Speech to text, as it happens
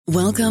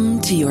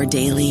Welcome to your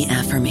daily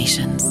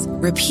affirmations.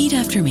 Repeat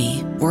after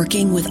me.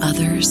 Working with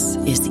others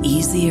is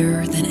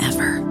easier than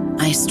ever.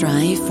 I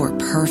strive for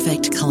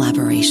perfect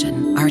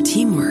collaboration. Our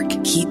teamwork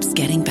keeps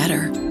getting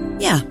better.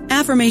 Yeah,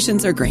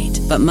 affirmations are great,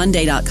 but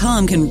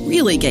Monday.com can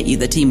really get you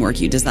the teamwork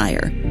you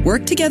desire.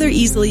 Work together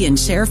easily and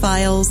share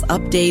files,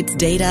 updates,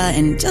 data,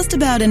 and just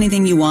about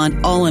anything you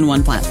want all in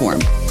one platform.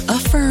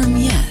 Affirm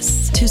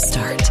yes to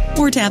start,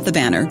 or tap the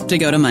banner to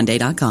go to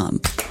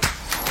Monday.com.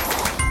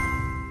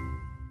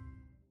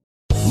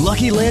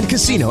 Lucky Land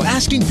Casino,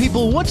 asking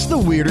people, what's the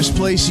weirdest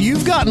place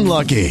you've gotten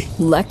lucky?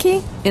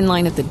 Lucky? In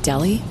line at the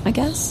deli, I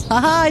guess?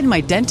 Aha, in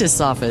my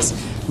dentist's office.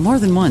 More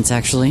than once,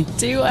 actually.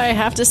 Do I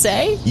have to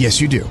say?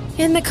 Yes, you do.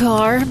 In the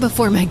car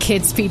before my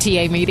kids'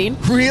 PTA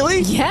meeting.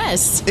 Really?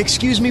 Yes.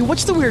 Excuse me,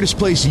 what's the weirdest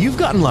place you've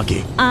gotten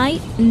lucky? I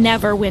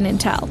never win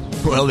and tell.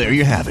 Well, there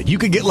you have it. You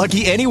can get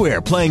lucky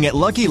anywhere, playing at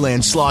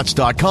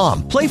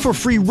LuckyLandSlots.com. Play for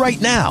free right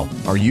now.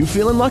 Are you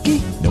feeling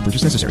lucky? No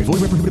purchase necessary.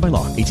 Void where prohibited by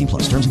law. 18+.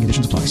 Terms and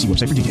conditions apply. See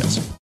website for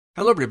details.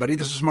 Hello, everybody.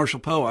 This is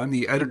Marshall Poe. I'm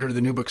the editor of the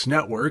New Books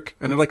Network,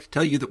 and I'd like to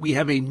tell you that we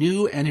have a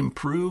new and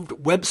improved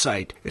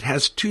website. It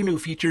has 2 new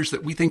features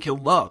that we think you'll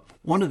love.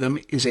 One of them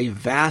is a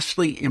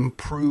vastly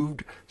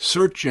improved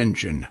search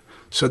engine,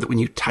 so that when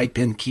you type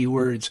in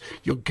keywords,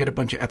 you'll get a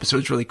bunch of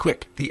episodes really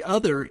quick. The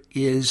other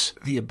is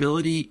the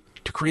ability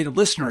to create a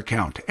listener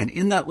account. And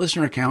in that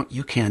listener account,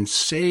 you can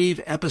save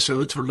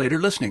episodes for later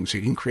listening. So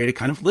you can create a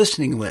kind of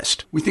listening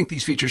list. We think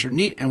these features are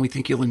neat, and we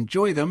think you'll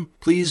enjoy them.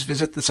 Please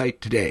visit the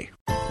site today.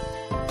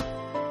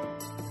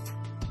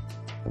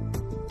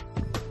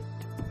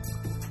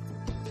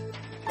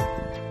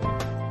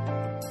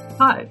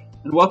 Hi,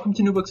 and welcome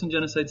to New Books in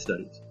Genocide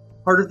Studies,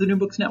 part of the New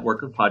Books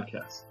Network of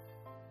podcasts.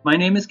 My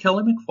name is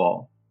Kelly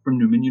McFall from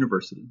Newman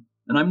University,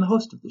 and I'm the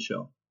host of the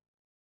show.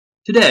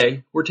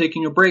 Today, we're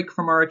taking a break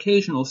from our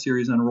occasional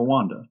series on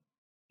Rwanda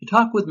to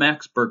talk with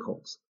Max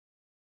Bergholz.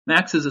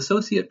 Max is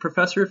Associate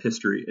Professor of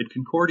History at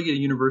Concordia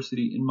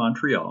University in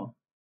Montreal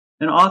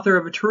and author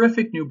of a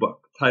terrific new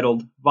book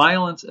titled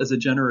Violence as a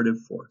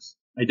Generative Force: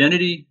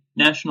 Identity,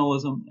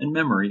 Nationalism, and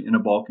Memory in a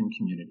Balkan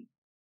Community.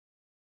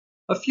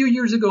 A few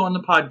years ago on the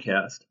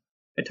podcast,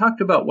 I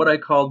talked about what I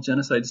called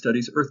genocide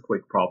studies'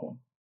 earthquake problem.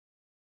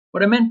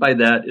 What I meant by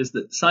that is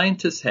that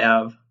scientists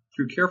have,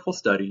 through careful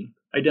study,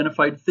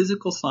 identified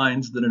physical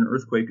signs that an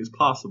earthquake is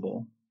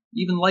possible,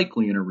 even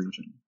likely in a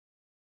region.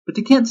 But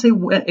they can't say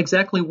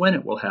exactly when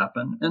it will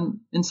happen,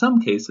 and in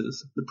some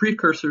cases, the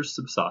precursors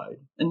subside,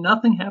 and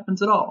nothing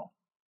happens at all.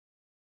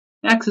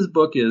 Max's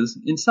book is,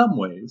 in some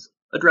ways,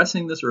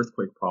 addressing this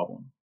earthquake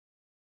problem.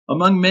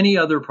 Among many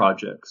other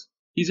projects,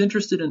 he's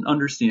interested in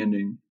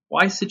understanding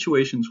why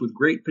situations with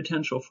great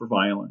potential for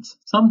violence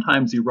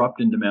sometimes erupt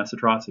into mass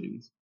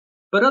atrocities,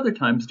 but other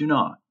times do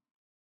not.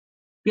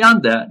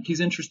 Beyond that,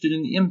 he's interested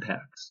in the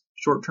impacts,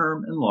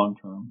 short-term and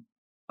long-term,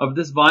 of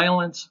this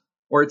violence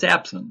or its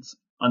absence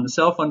on the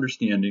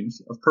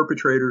self-understandings of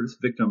perpetrators,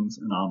 victims,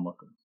 and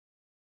onlookers.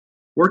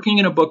 Working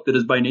in a book that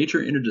is by nature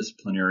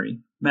interdisciplinary,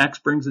 Max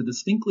brings a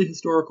distinctly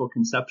historical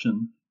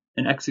conception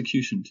and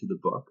execution to the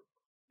book.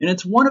 And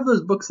it's one of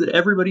those books that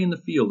everybody in the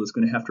field is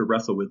going to have to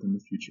wrestle with in the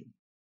future.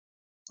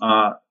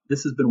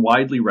 This has been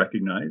widely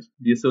recognized.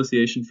 The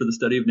Association for the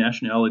Study of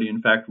Nationality,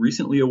 in fact,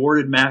 recently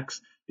awarded Max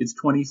its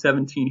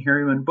 2017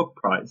 Harriman Book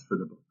Prize for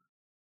the book.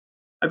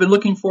 I've been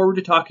looking forward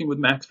to talking with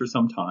Max for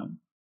some time,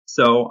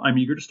 so I'm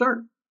eager to start.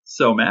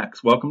 So,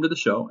 Max, welcome to the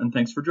show, and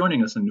thanks for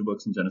joining us on New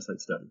Books in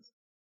Genocide Studies.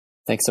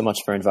 Thanks so much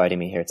for inviting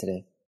me here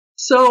today.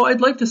 So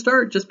I'd like to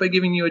start just by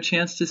giving you a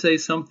chance to say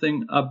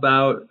something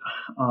about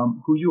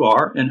who you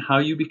are and how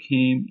you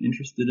became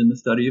interested in the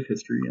study of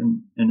history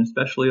and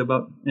especially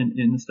about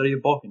in the study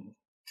of Balkan history.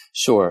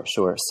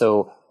 Sure.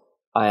 So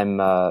I'm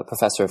a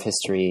professor of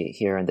history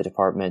here in the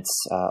departments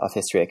of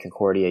history at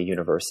Concordia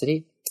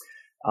University.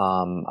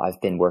 I've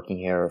been working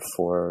here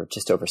for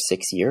just over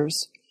 6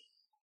 years,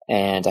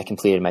 and I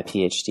completed my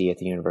PhD at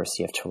the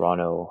University of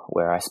Toronto,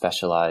 where I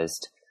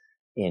specialized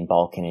in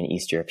Balkan and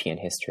East European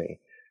history.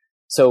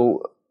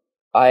 So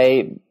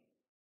I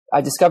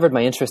discovered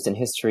my interest in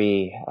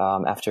history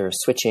after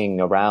switching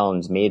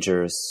around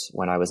majors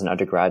when I was an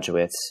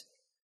undergraduate.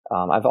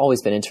 I've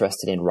always been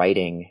interested in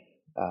writing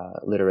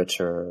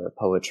literature,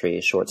 poetry,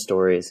 short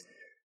stories.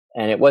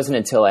 And it wasn't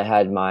until I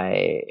had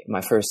my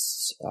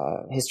first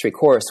history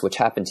course, which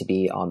happened to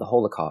be on the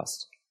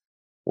Holocaust,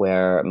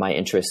 where my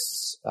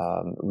interests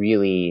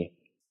really,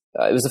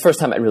 it was the first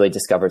time I really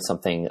discovered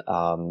something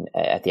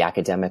at the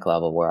academic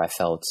level where I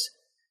felt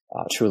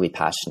truly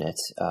passionate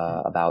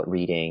about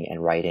reading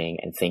and writing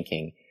and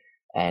thinking.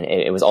 And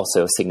it was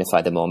also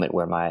signified the moment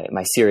where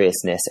my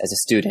seriousness as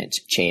a student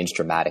changed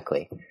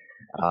dramatically,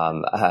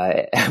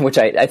 which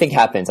I think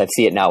happens. I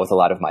see it now with a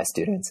lot of my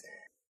students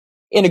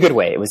in a good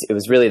way. It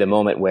was really the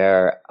moment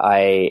where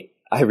I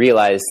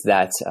realized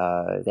that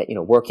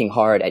working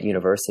hard at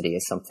university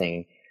is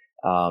something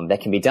that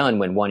can be done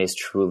when one is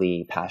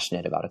truly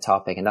passionate about a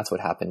topic. And that's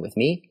what happened with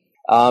me.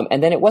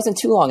 And then it wasn't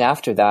too long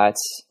after that,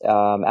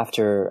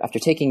 after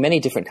taking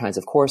many different kinds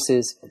of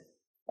courses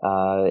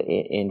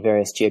in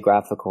various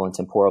geographical and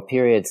temporal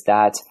periods,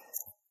 that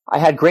I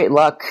had great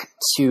luck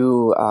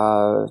to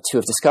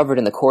have discovered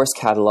in the course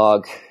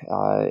catalog,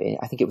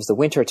 I think it was the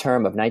winter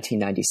term of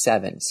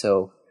 1997.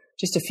 So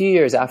just a few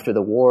years after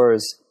the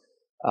wars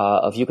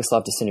of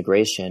Yugoslav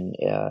disintegration,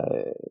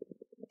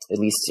 at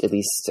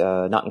least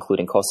not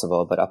including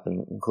Kosovo, but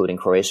including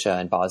Croatia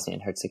and Bosnia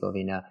and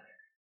Herzegovina.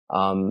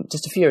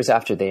 Just a few years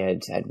after they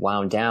had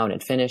wound down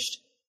and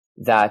finished,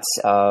 that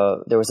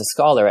there was a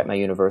scholar at my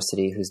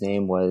university whose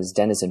name was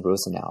Denizen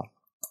Brusenow,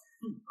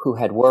 who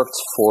had worked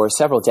for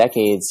several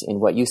decades in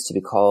what used to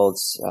be called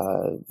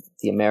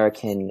the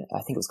American,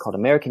 I think it was called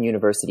American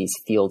University's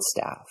Field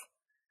Staff,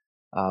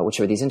 which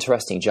are these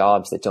interesting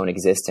jobs that don't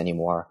exist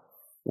anymore,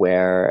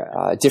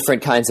 where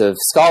different kinds of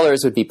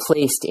scholars would be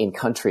placed in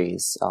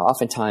countries,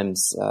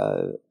 oftentimes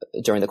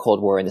during the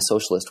Cold War in the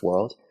socialist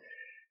world,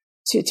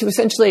 to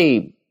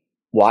essentially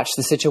watch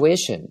the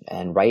situation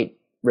and write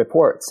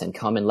reports and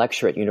come and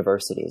lecture at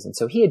universities. And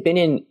so he had been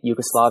in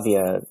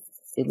Yugoslavia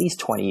at least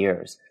 20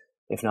 years,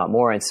 if not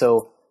more. And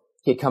so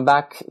he had come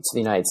back to the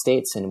United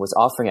States and was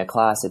offering a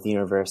class at the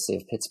University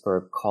of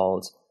Pittsburgh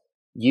called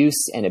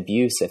Use and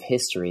Abuse of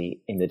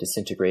History in the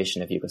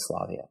Disintegration of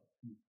Yugoslavia.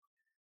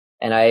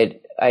 And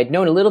I had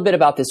known a little bit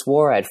about this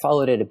war. I had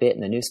followed it a bit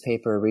in the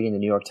newspaper, reading the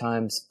New York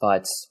Times,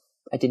 but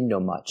I didn't know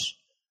much.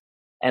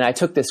 And I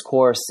took this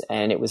course,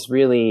 and it was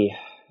really,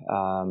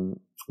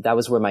 that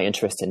was where my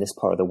interest in this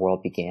part of the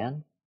world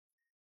began.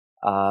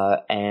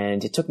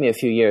 And it took me a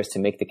few years to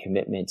make the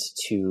commitment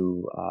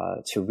to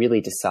really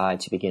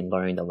decide to begin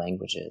learning the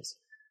languages,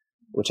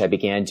 which I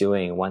began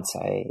doing once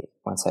I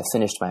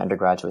finished my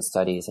undergraduate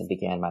studies and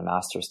began my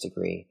master's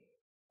degree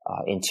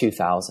in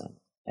 2000.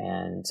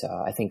 And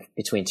I think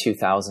between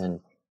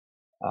 2000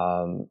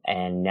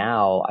 and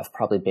now, I've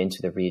probably been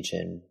to the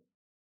region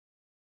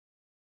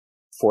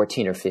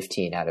 14 or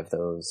 15 out of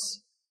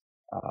those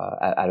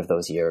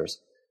years.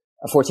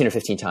 14 or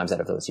 15 times out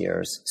of those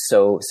years.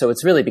 So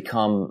it's really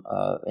become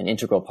an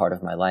integral part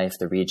of my life,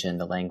 the region,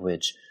 the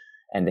language,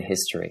 and the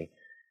history.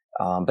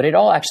 But it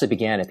all actually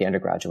began at the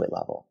undergraduate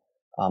level.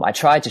 I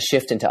tried to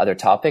shift into other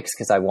topics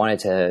because I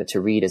wanted to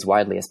read as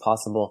widely as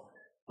possible,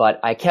 but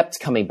I kept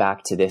coming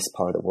back to this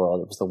part of the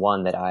world. It was the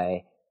one that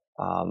I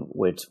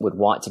would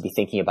want to be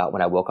thinking about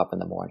when I woke up in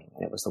the morning.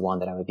 And it was the one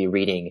that I would be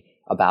reading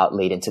about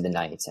late into the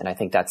night. And I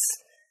think that's,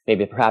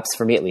 maybe perhaps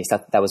for me at least,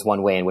 that was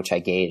one way in which I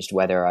gauged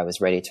whether I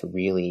was ready to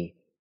really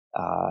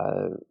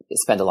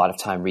spend a lot of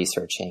time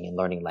researching and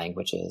learning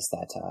languages,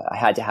 that I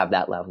had to have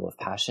that level of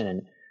passion.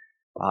 And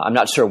I'm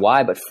not sure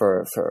why, but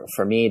for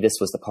me, this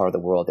was the part of the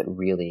world that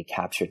really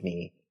captured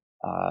me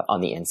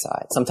on the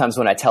inside. Sometimes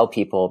when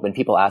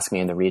people ask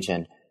me in the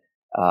region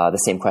the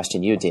same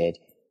question you did,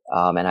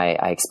 and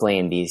I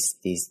explain these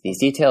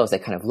details, they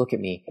kind of look at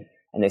me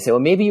and they say, well,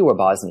 maybe you were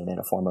Bosnian in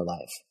a former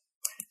life.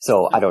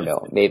 So I don't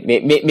know.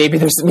 Maybe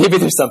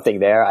there's something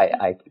there.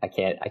 I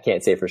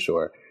can't say for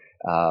sure.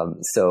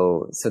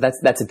 So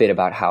that's a bit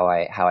about how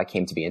I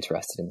came to be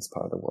interested in this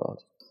part of the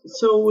world.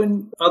 So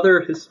when other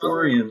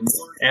historians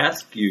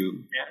ask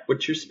you,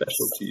 what's your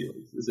specialty?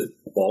 Is it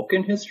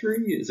Balkan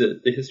history? Is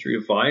it the history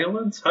of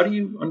violence? How do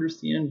you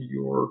understand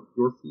your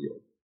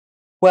field?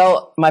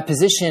 Well, my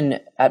position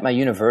at my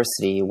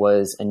university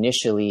was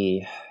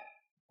initially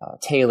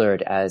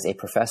tailored as a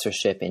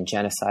professorship in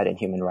genocide and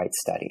human rights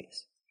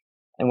studies.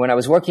 And when I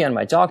was working on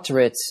my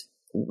doctorate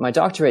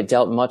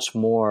dealt much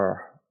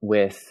more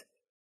with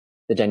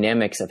the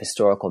dynamics of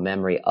historical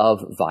memory of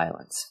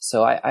violence.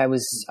 So I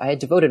had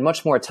devoted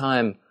much more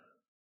time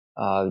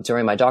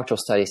during my doctoral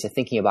studies to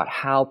thinking about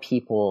how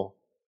people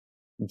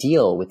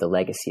deal with the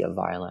legacy of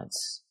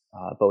violence,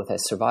 both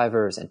as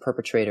survivors and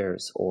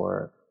perpetrators,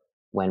 or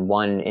when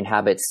one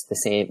inhabits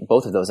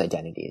both of those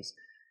identities.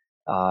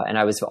 And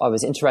I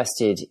was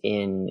interested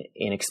in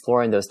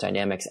exploring those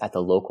dynamics at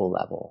the local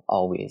level.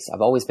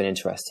 I've always been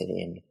interested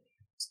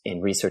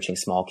in researching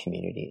small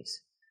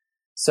communities.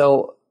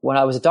 So when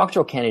I was a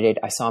doctoral candidate,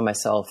 I saw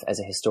myself as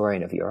a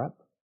historian of Europe,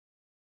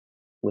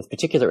 with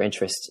particular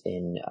interest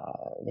in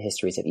the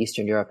histories of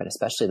Eastern Europe and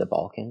especially the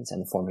Balkans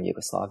and the former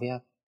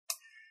Yugoslavia.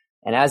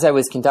 And as I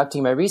was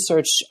conducting my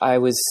research, I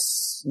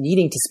was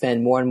needing to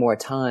spend more and more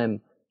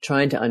time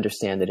trying to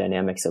understand the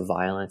dynamics of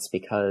violence,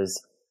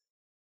 because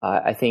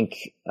I think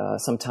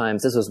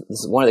sometimes this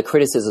was one of the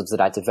criticisms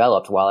that I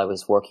developed while I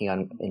was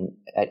working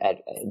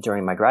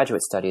during my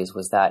graduate studies,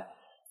 was that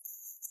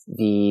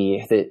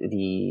the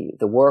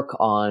work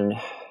on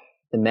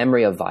the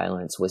memory of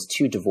violence was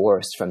too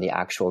divorced from the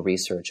actual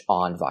research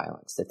on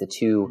violence, that the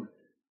two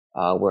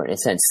were in a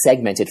sense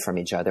segmented from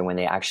each other, when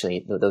they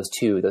actually, those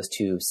two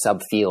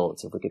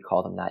subfields, if we could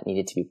call them that,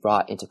 needed to be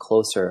brought into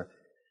closer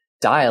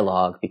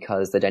dialogue,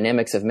 because the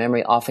dynamics of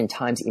memory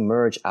oftentimes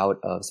emerge out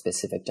of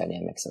specific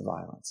dynamics of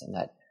violence, and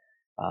that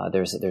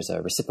there's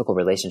a reciprocal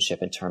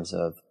relationship in terms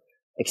of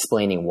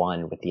explaining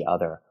one with the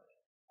other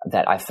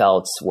that I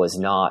felt was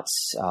not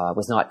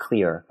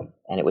clear,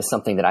 and it was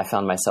something that I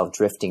found myself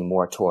drifting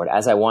more toward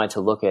as I wanted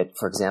to look at,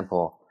 for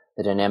example,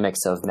 the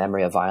dynamics of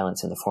memory of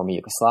violence in the former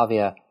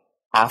Yugoslavia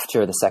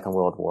after the Second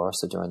World War,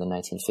 so during the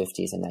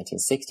 1950s and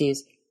 1960s.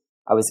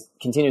 I was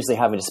continuously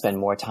having to spend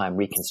more time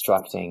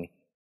reconstructing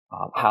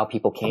how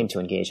people came to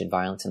engage in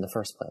violence in the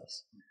first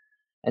place.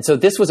 And so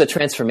this was a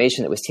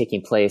transformation that was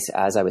taking place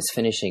as I was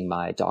finishing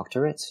my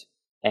doctorate.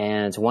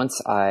 And once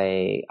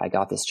I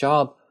got this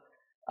job,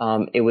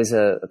 it was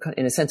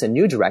in a sense, a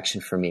new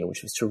direction for me,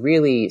 which was to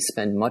really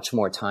spend much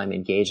more time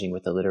engaging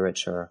with the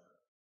literature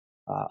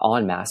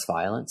on mass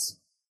violence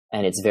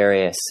and its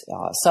various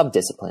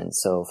sub-disciplines.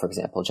 So, for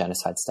example,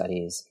 genocide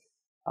studies,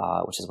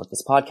 which is what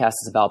this podcast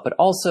is about, but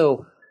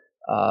also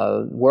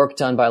work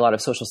done by a lot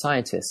of social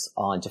scientists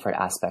on different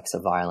aspects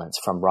of violence,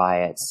 from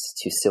riots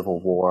to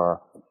civil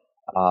war,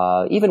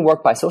 even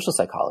work by social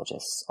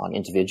psychologists on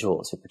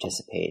individuals who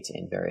participate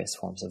in various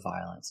forms of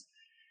violence.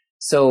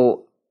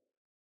 So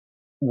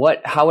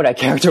how would I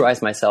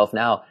characterize myself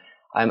now?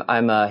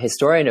 I'm a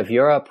historian of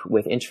Europe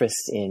with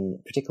interest in,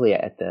 particularly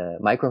at the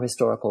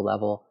microhistorical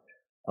level,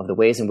 of the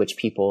ways in which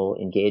people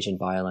engage in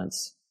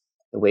violence,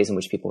 the ways in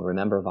which people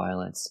remember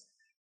violence.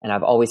 And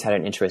I've always had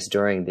an interest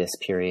during this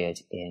period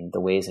in the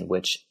ways in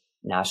which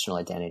national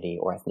identity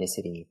or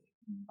ethnicity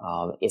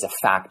is a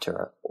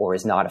factor or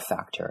is not a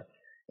factor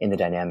in the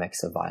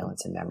dynamics of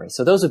violence and memory.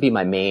 So those would be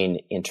my main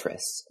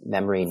interests: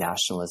 memory,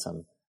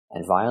 nationalism,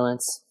 and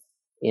violence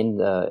in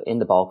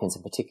the Balkans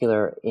in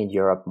particular, in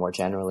Europe more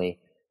generally,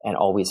 and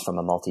always from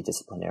a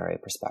multidisciplinary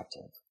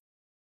perspective.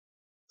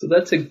 So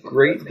that's a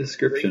great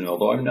description,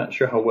 although I'm not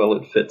sure how well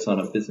it fits on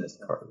a business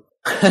card.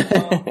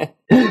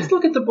 Let's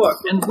look at the book,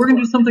 and we're going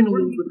to do something a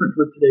little different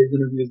with today's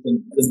interviews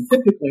than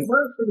typically.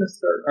 We're going to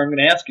start, or I'm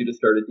going to ask you to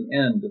start at the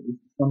end, at least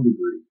to some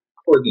degree,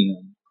 toward the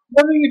end.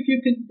 Wondering if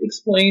you could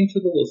explain to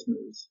the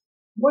listeners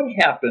what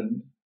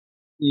happened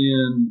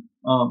in,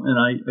 and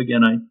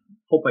I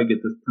hope I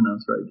get this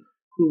pronounced right,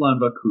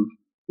 Kulanvakuf.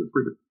 Feel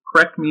free to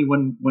correct me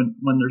when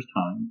there's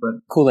time,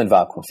 but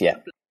Kulanvakuf, yeah.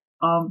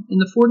 In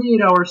the 48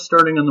 hours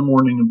starting on the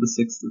morning of the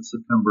 6th of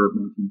September of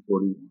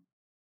 1941.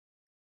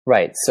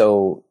 Right.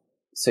 So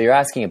you're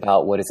asking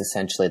about what is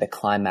essentially the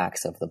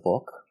climax of the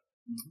book.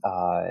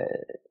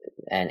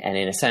 And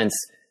in a sense,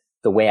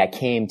 the way I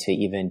came to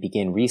even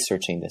begin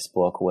researching this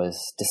book was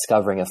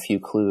discovering a few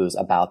clues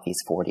about these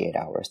 48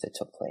 hours that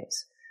took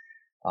place.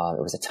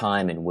 It was a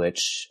time in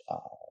which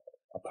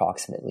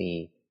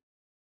approximately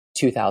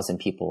 2,000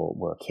 people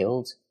were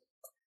killed.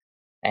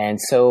 And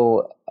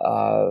so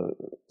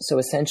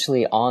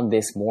essentially on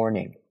this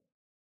morning,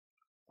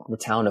 the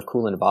town of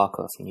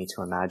Kulanvakuf, you need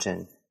to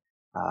imagine,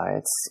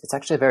 it's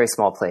actually a very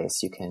small place.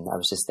 I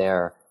was just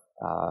there,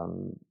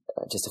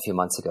 just a few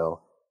months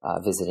ago,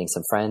 visiting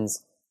some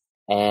friends,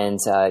 and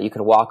you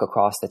can walk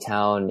across the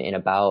town in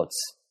about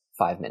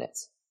 5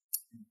 minutes.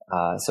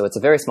 So it's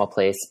a very small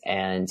place,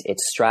 and it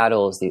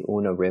straddles the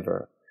Una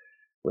River,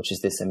 which is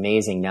this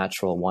amazing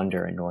natural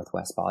wonder in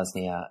northwest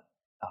Bosnia.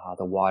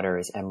 The water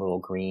is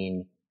emerald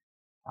green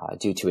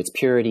due to its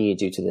purity,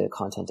 due to the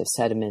content of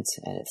sediment,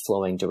 and it's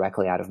flowing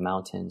directly out of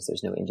mountains.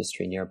 There's no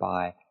industry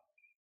nearby.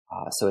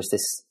 So it's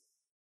this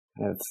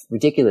kind of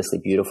ridiculously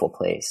beautiful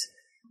place.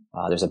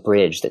 There's a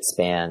bridge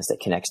that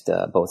connects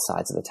both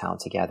sides of the town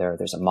together.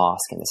 There's a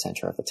mosque in the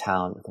center of the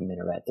town with a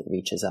minaret that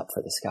reaches up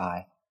for the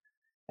sky.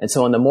 And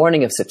so on the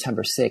morning of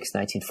September 6,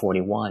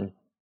 1941,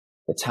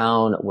 the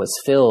town was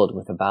filled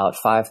with about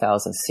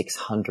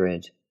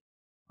 5,600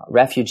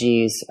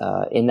 refugees.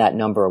 In that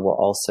number were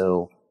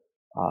also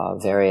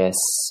various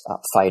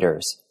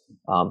fighters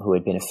who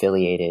had been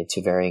affiliated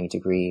to varying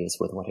degrees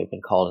with what had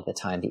been called at the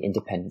time the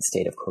independent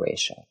state of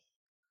Croatia.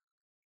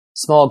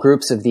 Small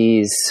groups of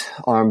these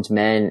armed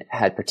men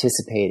had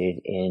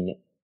participated in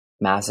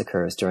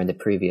massacres during the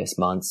previous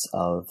months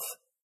of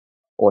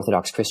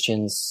Orthodox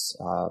Christians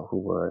who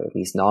were at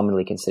least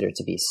nominally considered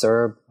to be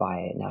Serb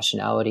by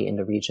nationality in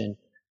the region.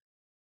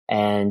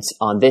 And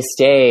on this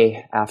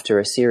day, after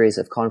a series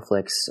of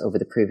conflicts over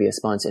the previous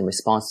months in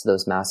response to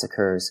those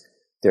massacres,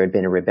 there had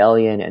been a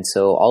rebellion, and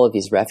so all of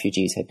these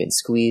refugees had been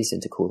squeezed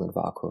into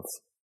Kulanvakuf.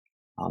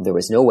 There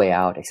was no way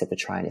out except to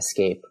try and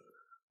escape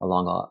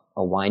along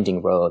a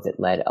winding road that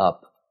led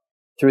up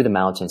through the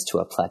mountains to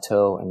a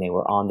plateau, and they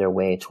were on their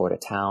way toward a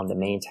town,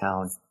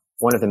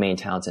 one of the main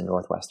towns in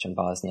northwestern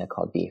Bosnia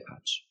called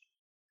Bihać.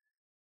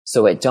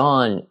 So at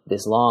dawn,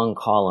 this long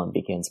column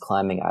begins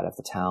climbing out of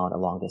the town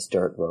along this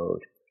dirt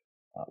road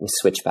with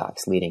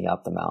switchbacks leading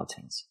up the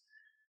mountains.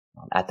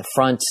 At the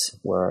front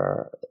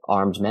were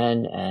armed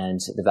men, and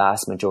the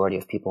vast majority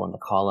of people in the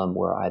column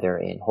were either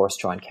in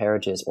horse-drawn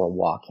carriages or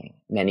walking.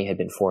 Many had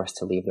been forced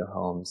to leave their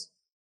homes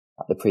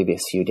the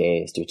previous few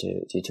days due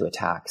to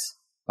attacks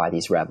by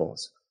these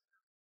rebels.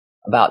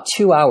 About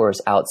 2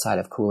 hours outside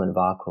of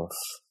Kulanvakuf,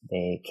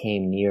 they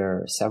came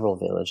near several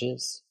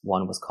villages.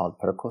 One was called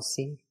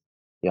Perkosi,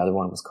 the other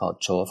one was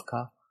called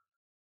Chovka,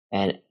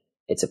 and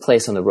it's a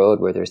place on the road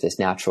where there's this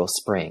natural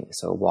spring,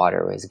 so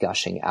water is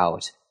gushing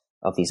out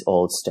of these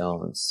old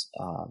stones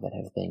that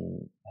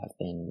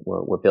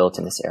were built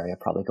in this area,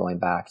 probably going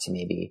back to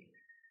maybe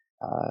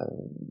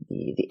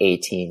the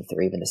 18th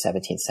or even the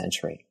 17th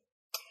century.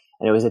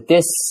 And it was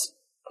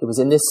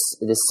in this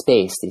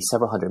space, these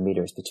several hundred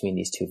meters between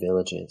these two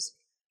villages,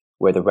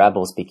 where the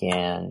rebels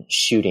began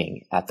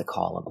shooting at the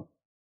column.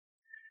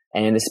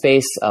 And in the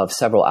space of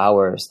several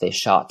hours, they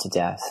shot to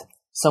death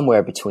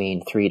somewhere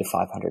between 300 to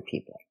 500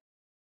 people.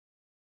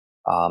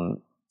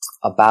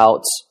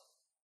 About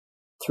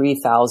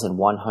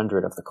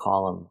 3,100 of the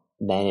column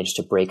managed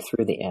to break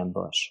through the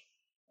ambush,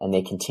 and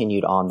they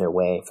continued on their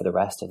way for the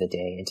rest of the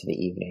day into the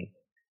evening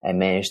and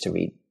managed to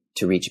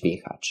reach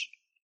Bihać.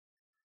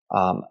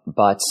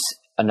 But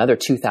another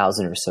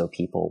 2,000 or so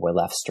people were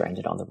left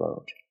stranded on the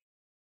road.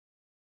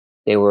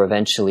 They were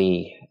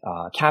eventually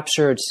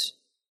captured.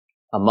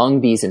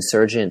 Among these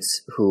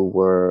insurgents who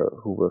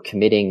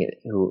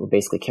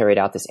basically carried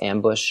out this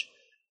ambush,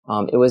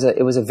 it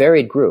was a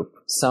varied group.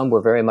 Some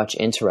were very much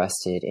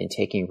interested in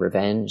taking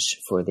revenge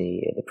for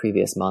the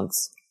previous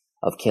months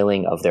of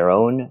killing of their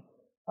own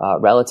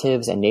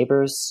relatives and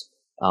neighbors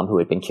who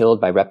had been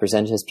killed by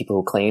representatives, people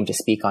who claimed to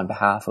speak on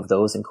behalf of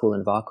those in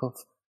Kulen Vakuf,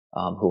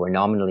 who were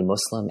nominally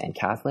Muslim and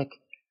Catholic.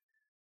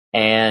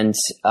 And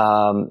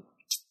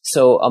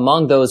so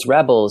among those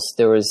rebels,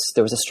 there was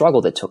a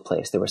struggle that took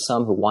place. There were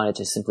some who wanted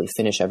to simply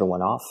finish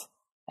everyone off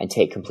and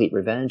take complete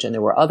revenge, and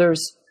there were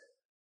others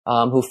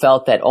who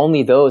felt that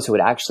only those who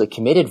had actually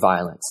committed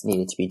violence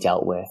needed to be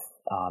dealt with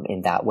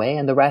in that way,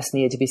 and the rest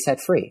needed to be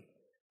set free.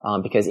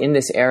 Because in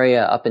this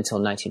area, up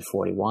until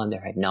 1941,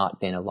 there had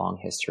not been a long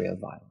history of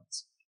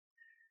violence.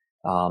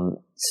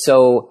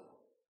 So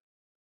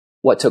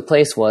what took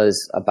place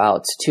was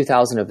about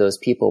 2,000 of those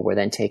people were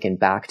then taken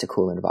back to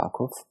Kulen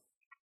Vakuf.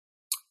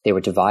 They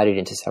were divided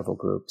into several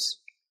groups.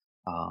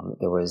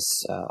 There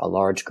was a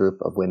large group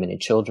of women and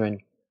children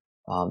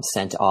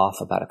sent off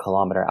about a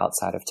kilometer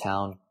outside of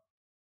town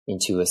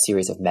into a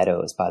series of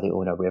meadows by the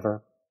Una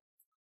River.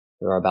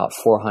 There were about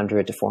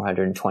 400 to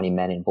 420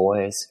 men and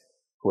boys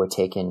who were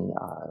taken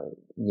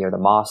near the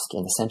mosque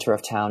in the center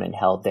of town and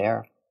held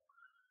there.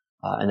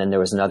 And then there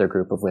was another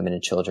group of women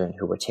and children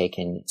who were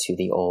taken to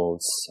the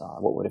old,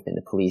 what would have been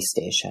the police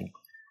station,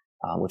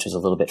 which was a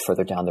little bit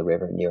further down the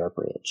river near a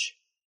bridge.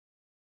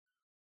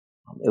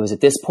 It was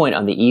at this point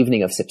on the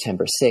evening of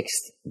September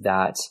 6th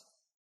that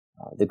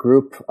the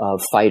group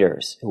of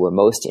fighters who were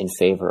most in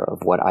favor of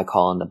what I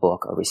call in the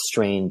book a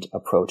restrained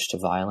approach to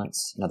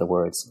violence, in other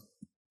words,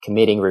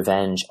 committing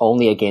revenge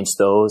only against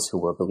those who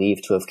were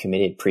believed to have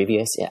committed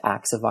previous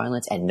acts of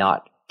violence and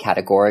not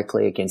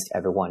categorically against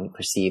everyone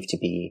perceived to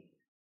be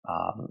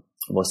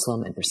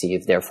Muslim and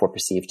therefore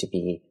perceived to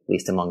be, at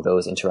least among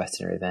those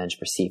interested in revenge,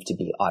 perceived to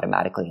be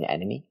automatically an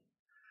enemy.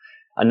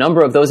 A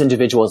number of those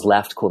individuals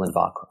left Kulen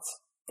Vakuf.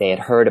 They had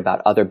heard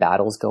about other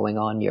battles going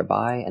on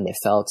nearby, and they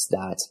felt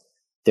that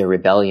their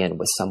rebellion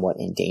was somewhat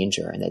in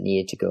danger and they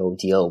needed to go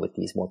deal with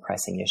these more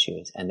pressing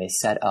issues. And they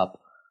set up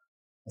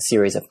a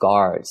series of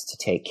guards to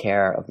take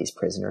care of these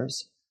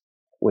prisoners,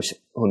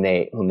 whom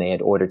they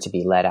had ordered to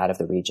be led out of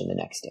the region the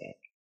next day.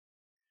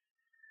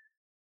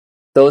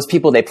 Those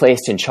people they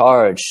placed in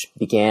charge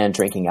began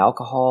drinking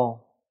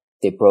alcohol.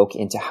 They broke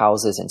into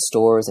houses and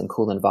stores in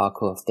Kulen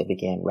Vakuf. They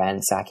began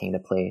ransacking the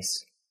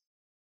place.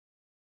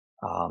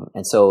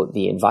 And so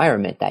the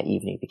environment that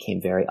evening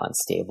became very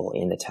unstable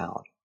in the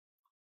town.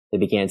 They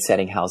began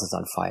setting houses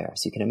on fire.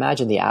 So you can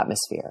imagine the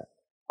atmosphere.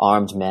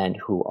 Armed men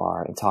who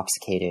are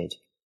intoxicated,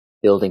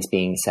 buildings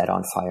being set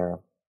on fire,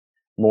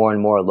 more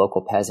and more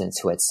local peasants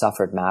who had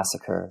suffered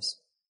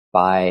massacres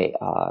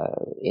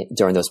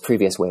during those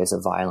previous waves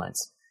of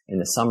violence in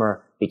the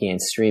summer began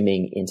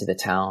streaming into the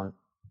town,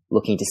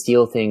 looking to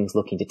steal things,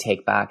 looking to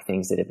take back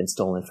things that had been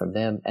stolen from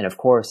them, and of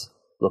course,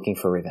 looking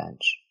for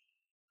revenge.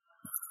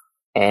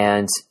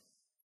 And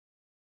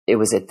it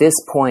was at this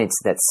point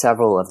that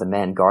several of the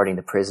men guarding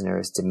the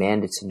prisoners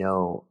demanded to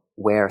know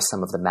where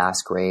some of the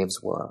mass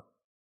graves were,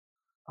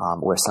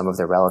 where some of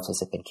their relatives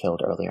had been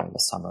killed earlier in the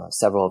summer.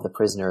 Several of the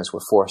prisoners were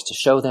forced to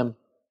show them.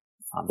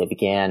 They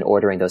began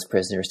ordering those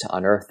prisoners to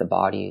unearth the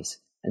bodies.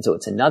 And so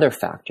it's another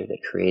factor that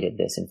created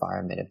this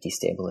environment of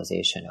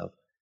destabilization, of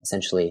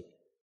essentially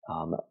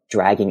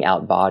dragging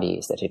out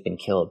bodies that had been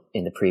killed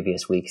in the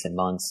previous weeks and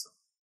months.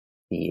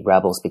 The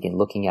rebels began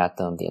looking at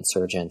them, the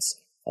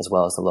insurgents, as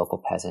well as the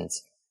local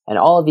peasants. And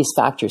all of these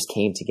factors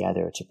came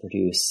together to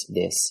produce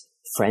this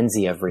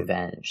frenzy of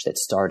revenge that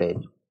started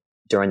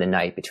during the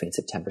night between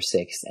September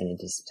 6th and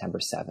into September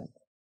 7th.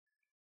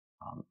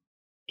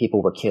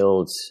 People were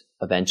killed.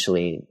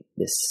 Eventually,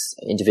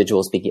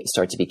 individuals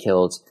start to be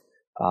killed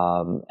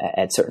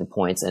at certain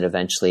points, and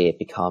eventually it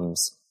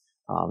becomes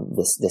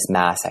this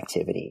mass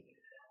activity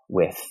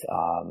with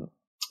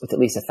at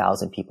least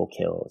 1,000 people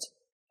killed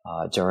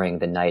during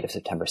the night of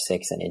September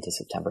 6th and into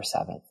September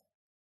 7th.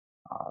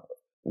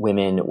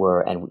 Women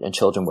and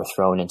children were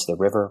thrown into the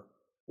river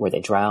where they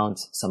drowned.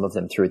 Some of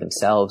them threw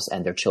themselves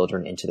and their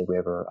children into the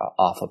river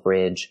off a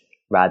bridge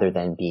rather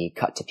than be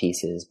cut to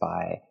pieces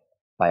by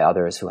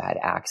others who had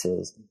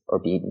axes or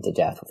beaten to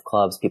death with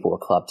clubs. People were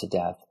clubbed to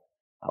death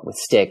with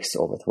sticks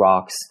or with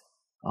rocks.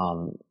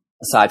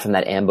 Aside from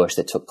that ambush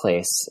that took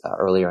place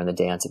earlier in the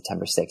day on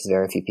September 6th,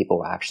 very few people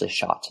were actually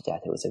shot to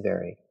death. It was a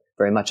very,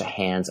 very much a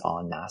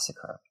hands-on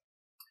massacre.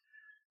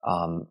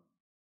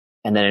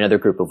 And then another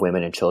group of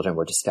women and children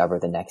were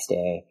discovered the next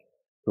day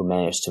who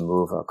managed to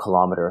move a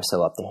kilometer or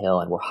so up the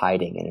hill and were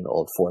hiding in an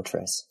old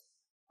fortress.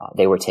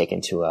 They were taken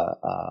to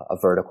a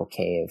vertical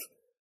cave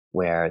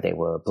where they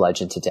were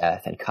bludgeoned to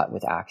death and cut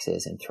with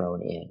axes and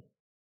thrown in.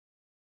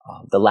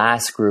 The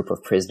last group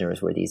of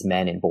prisoners were these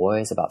men and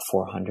boys, about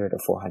 400 or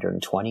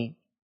 420,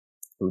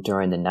 who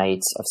during the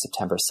night of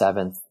September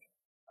 7th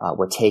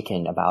were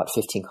taken about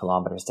 15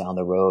 kilometers down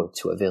the road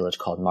to a village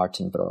called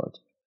Martinbrod,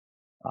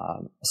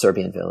 a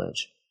Serbian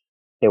village.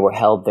 They were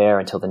held there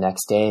until the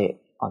next day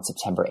on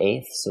September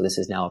 8th, so this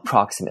is now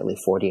approximately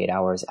 48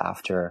 hours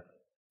after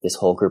this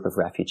whole group of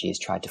refugees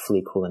tried to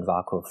flee Kulen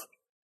Vakuf.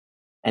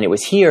 And it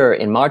was here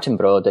in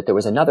Martinbrod that there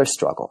was another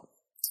struggle.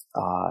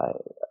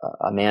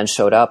 A man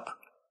showed up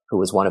who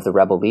was one of the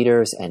rebel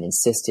leaders and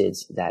insisted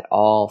that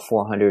all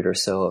 400 or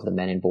so of the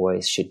men and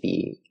boys should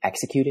be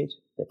executed,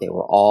 that they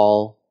were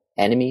all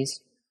enemies.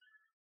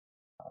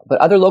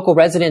 But other local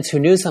residents who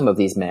knew some of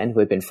these men, who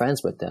had been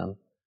friends with them,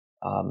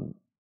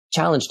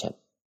 challenged him.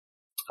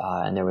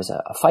 And there was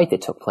a fight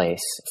that took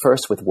place,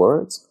 first with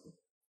words,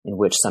 in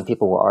which some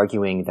people were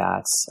arguing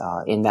that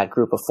in that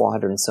group of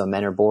 400 and so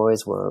men or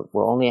boys were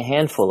only a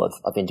handful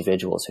of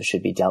individuals who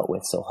should be dealt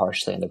with so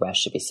harshly and the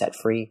rest should be set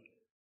free.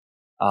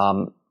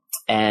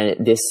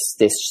 And this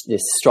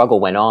struggle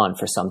went on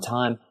for some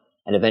time,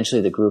 and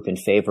eventually the group in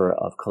favor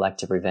of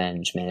collective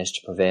revenge managed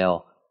to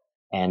prevail,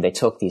 and they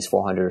took these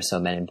 400 or so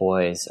men and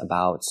boys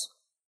about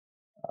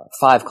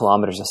 5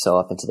 kilometers or so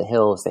up into the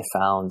hills. They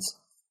found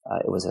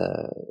it was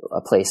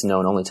a place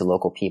known only to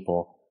local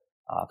people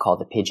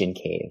called the Pigeon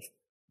Cave,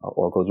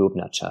 or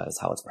Golubnacha is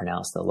how it's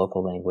pronounced in the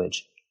local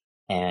language.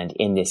 And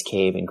in this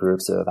cave, in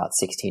groups of about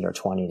 16 or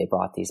 20, they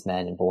brought these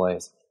men and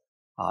boys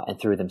and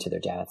threw them to their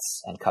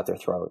deaths and cut their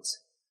throats.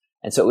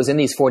 And so it was in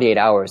these 48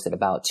 hours that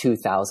about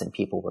 2,000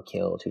 people were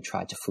killed who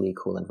tried to flee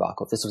Kulen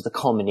Vakuf. This was the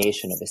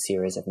culmination of a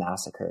series of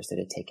massacres that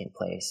had taken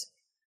place.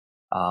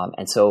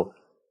 And so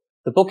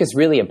the book is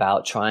really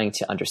about trying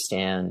to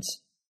understand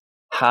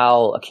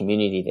how a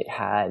community that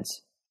had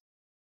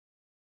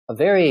a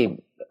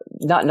very,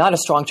 not a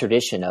strong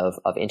tradition of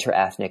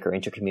inter-ethnic or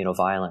intercommunal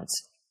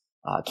violence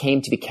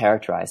came to be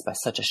characterized by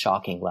such a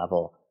shocking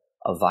level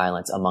of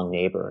violence among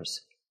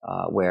neighbors,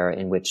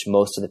 in which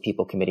most of the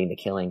people committing the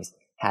killings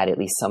had at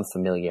least some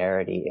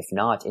familiarity, if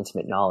not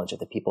intimate knowledge of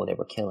the people they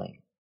were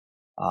killing.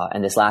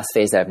 And this last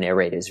phase that I've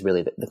narrated is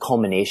really the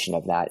culmination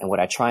of that. And what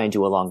I try and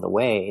do along the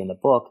way in the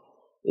book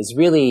is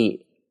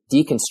really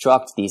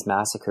deconstruct these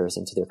massacres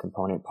into their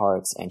component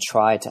parts and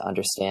try to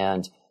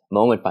understand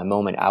moment by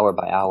moment, hour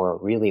by hour,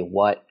 really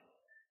what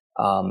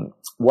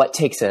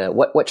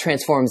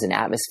transforms an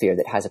atmosphere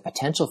that has a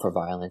potential for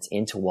violence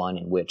into one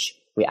in which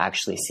we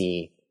actually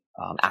see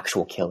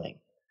actual killing.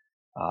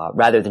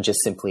 Rather than just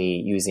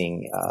simply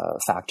using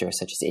factors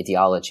such as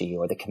ideology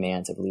or the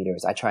commands of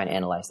leaders, I try and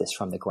analyze this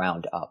from the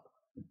ground up,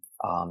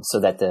 so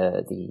that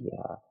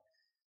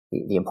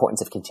the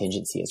importance of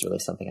contingency is really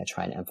something I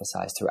try and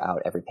emphasize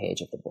throughout every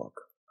page of the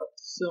book.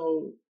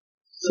 So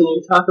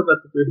you talk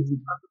about that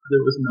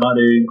there was not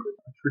a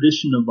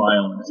tradition of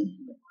violence.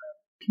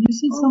 Can you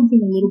say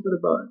something a little bit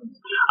about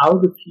how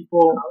the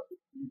people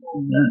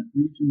in that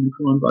region, the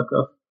Kulen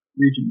Vakuf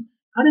region,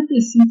 how did they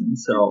see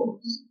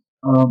themselves?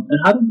 And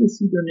how did they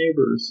see their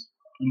neighbors?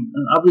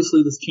 And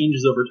obviously this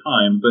changes over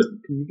time, but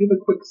can you give a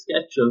quick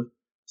sketch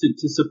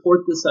to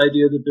support this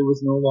idea that there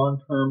was no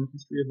long-term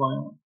history of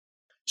violence?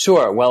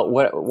 Sure. Well,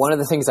 one of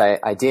the things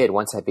I did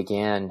once I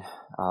began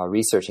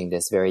researching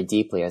this very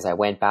deeply is I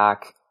went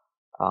back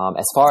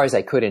as far as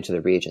I could into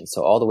the region,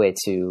 so all the way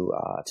to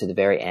the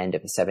very end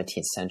of the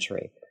 17th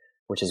century,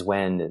 which is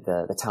when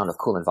the town of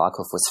Kulen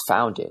Vakuf was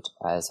founded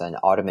as an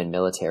Ottoman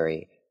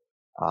military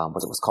what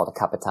was called a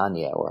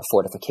kapitania, or a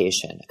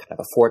fortification, kind of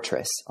a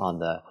fortress on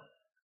the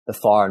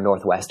far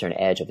northwestern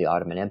edge of the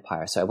Ottoman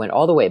Empire. So I went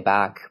all the way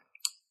back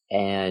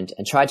and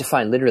tried to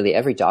find literally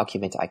every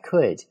document I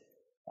could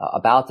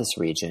about this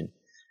region.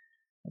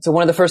 And so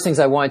one of the first things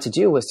I wanted to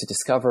do was to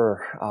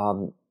discover,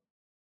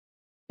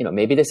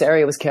 maybe this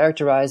area was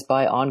characterized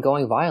by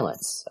ongoing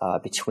violence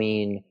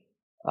between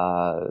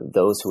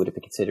those who would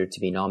be considered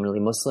to be nominally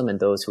Muslim and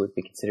those who would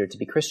be considered to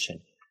be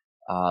Christian.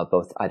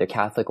 Both either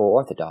Catholic or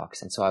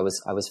Orthodox. And so I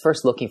was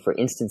first looking for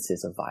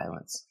instances of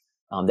violence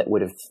that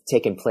would have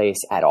taken place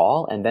at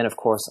all, and then, of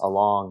course,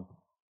 along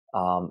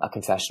a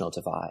confessional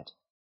divide.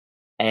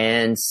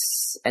 And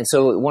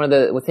so one of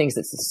the things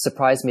that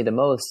surprised me the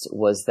most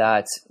was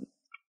that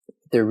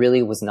there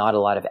really was not a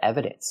lot of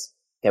evidence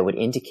that would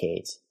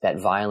indicate that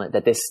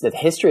the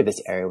history of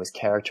this area was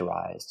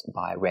characterized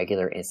by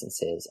regular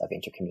instances of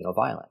intercommunal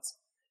violence.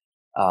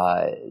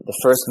 The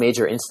first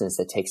major instance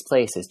that takes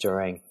place is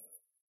during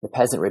the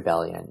Peasant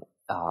Rebellion,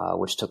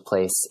 which took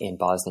place in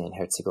Bosnia and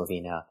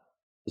Herzegovina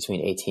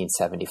between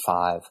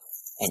 1875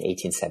 and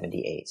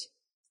 1878.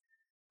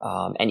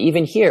 And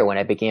even here, when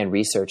I began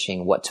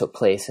researching what took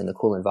place in the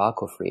Kulen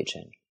Vakuf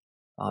region,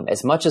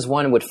 as much as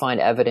one would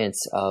find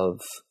evidence of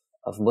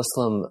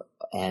Muslim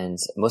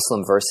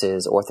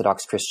versus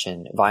Orthodox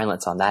Christian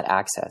violence on that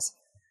axis,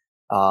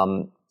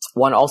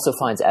 one also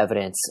finds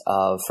evidence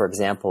of, for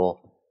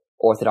example,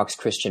 Orthodox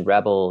Christian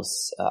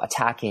rebels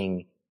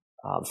attacking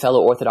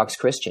fellow Orthodox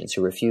Christians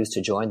who refused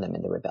to join them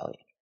in the rebellion,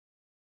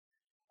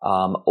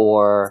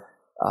 or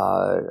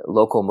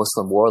local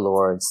Muslim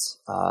warlords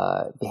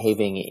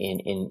behaving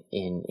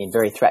in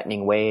very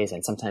threatening ways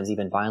and sometimes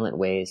even violent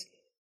ways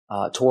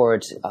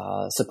toward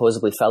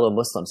supposedly fellow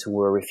Muslims who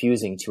were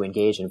refusing to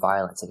engage in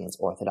violence against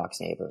Orthodox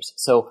neighbors.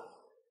 So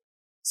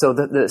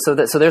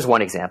there's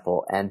one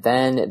example, and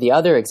then the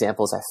other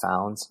examples I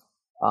found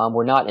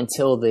were not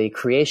until the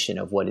creation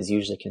of what is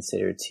usually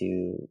considered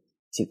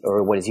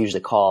or what is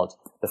usually called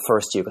the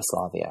first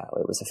Yugoslavia.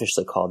 It was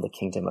officially called the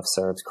Kingdom of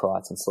Serbs,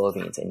 Croats, and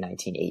Slovenes in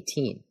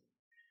 1918.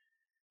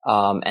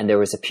 And there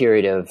was a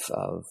period of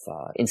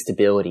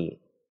instability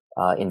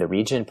in the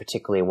region,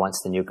 particularly once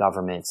the new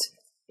government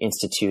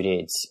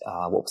instituted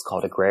what was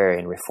called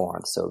agrarian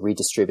reform, so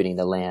redistributing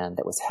the land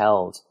that was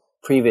held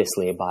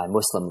previously by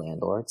Muslim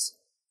landlords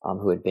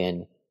who had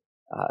been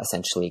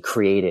essentially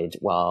created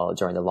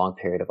during the long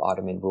period of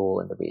Ottoman rule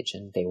in the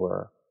region. They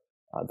were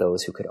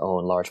those who could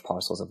own large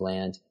parcels of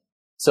land.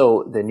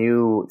 So the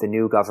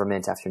new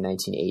government after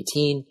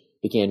 1918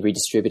 began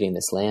redistributing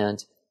this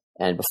land.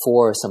 And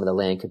before some of the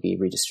land could be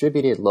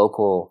redistributed,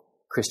 local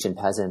Christian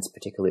peasants,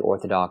 particularly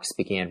Orthodox,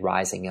 began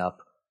rising up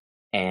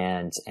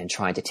and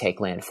trying to take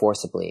land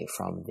forcibly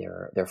from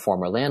their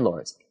former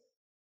landlords.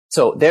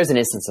 So there's an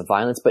instance of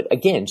violence. But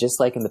again, just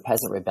like in the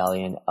peasant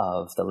rebellion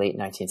of the late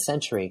 19th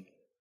century,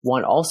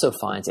 one also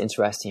finds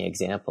interesting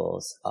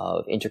examples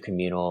of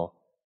intercommunal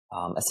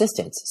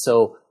assistance.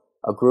 So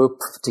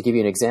to give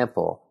you an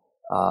example,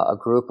 a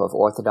group of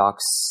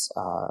Orthodox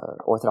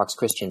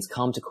Christians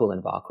come to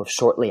Kulen Vakuf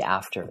shortly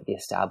after the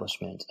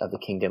establishment of the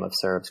Kingdom of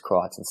Serbs,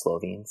 Croats, and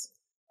Slovenes,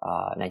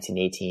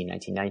 1918,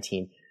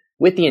 1919,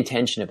 with the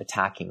intention of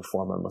attacking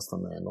former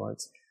Muslim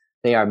landlords.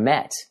 They are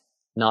met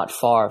not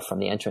far from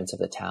the entrance of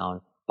the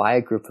town by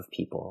a group of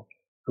people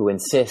who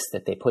insist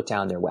that they put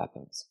down their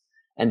weapons.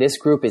 And this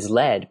group is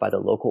led by the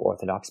local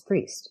Orthodox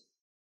priest.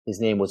 His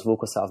name was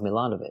Vukosav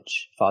Milanovic,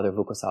 Father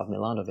Vukosav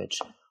Milanovic,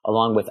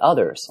 along with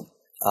others,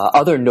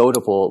 other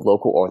notable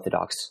local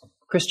Orthodox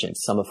Christians,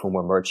 some of whom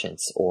were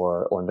merchants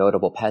or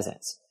notable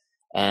peasants,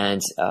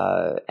 and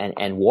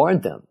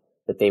warned them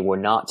that they were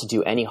not to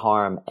do any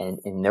harm, and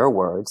in their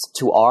words,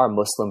 to our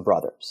Muslim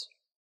brothers.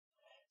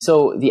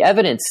 So the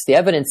evidence,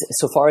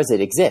 so far as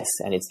it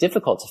exists, and it's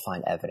difficult to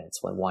find evidence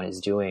when one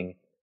is doing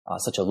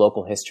such a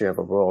local history of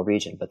a rural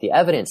region, but the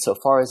evidence, so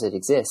far as it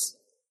exists,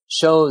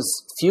 shows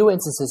few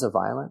instances of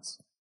violence,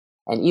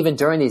 and even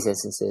during these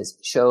instances,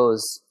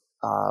 shows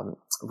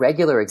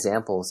regular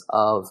examples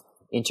of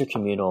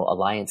intercommunal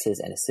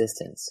alliances and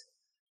assistance,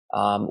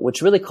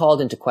 which really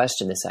called into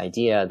question this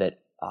idea that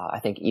I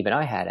think even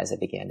I had as I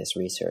began this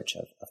research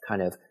of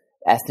kind of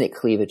ethnic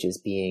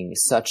cleavages being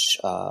such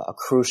a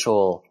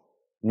crucial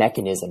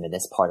mechanism in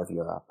this part of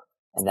Europe,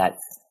 and that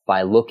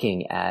by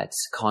looking at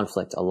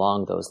conflict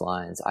along those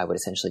lines, I would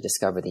essentially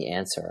discover the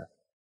answer,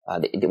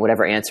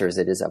 whatever answers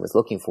it is I was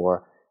looking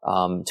for,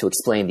 to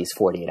explain these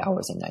 48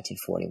 hours in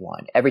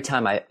 1941. Every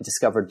time I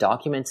discovered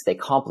documents, they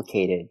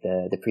complicated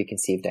the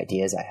preconceived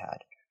ideas I had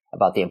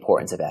about the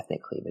importance of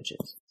ethnic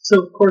cleavages.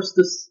 So, of course,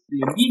 the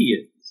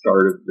immediate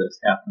start of this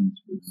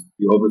happens with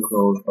the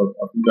overthrow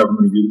of the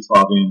government of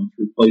Yugoslavia and its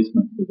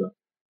replacement with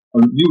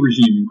a new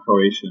regime in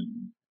Croatia.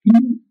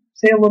 Can you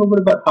say a little bit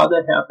about how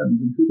that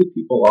happens and who the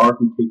people are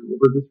who take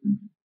over this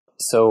region?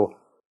 So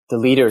the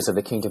leaders of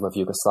the Kingdom of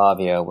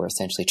Yugoslavia were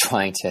essentially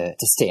trying to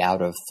stay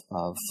out of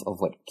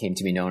what came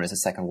to be known as the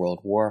Second World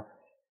War.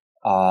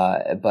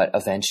 But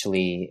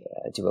eventually,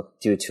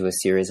 due to a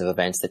series of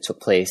events that took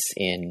place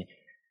in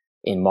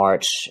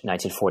March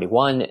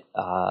 1941,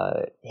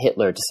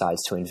 Hitler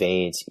decides to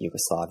invade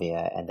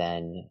Yugoslavia and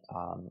then,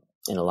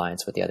 in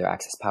alliance with the other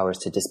Axis powers,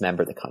 to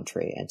dismember the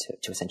country and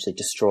to essentially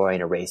destroy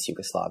and erase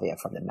Yugoslavia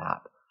from the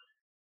map.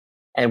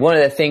 And one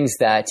of the things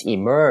that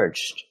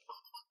emerged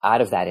out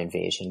of that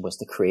invasion was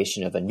the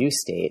creation of a new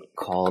state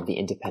called the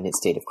Independent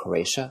State of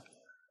Croatia.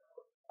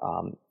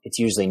 It's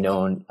usually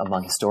known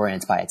among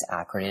historians by its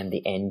acronym,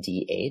 the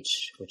NDH,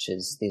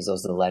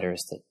 those are the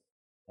letters that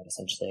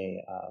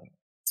essentially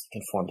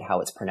conform to how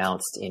it's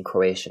pronounced in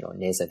Croatian, or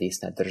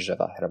Nezavisna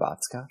Država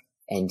Hrvatska,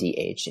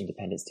 NDH,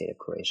 Independent State of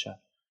Croatia.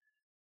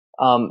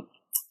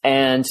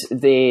 And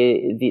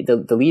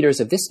the leaders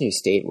of this new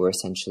state were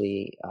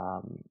essentially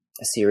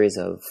a series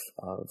of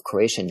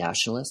Croatian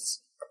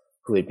nationalists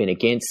who had been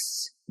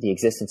against the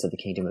existence of the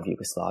Kingdom of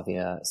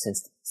Yugoslavia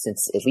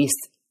since at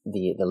least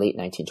the late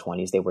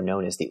 1920s. They were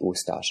known as the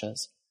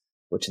Ustašas,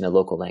 which in the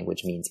local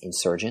language means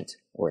insurgent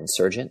or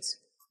insurgents.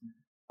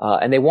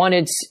 And they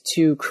wanted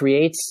to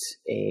create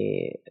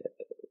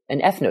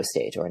an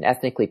ethno-state, or an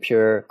ethnically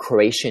pure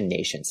Croatian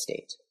nation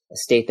state, a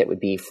state that would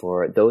be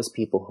for those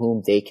people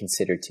whom they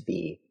considered to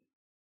be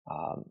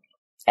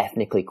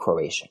ethnically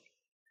Croatian.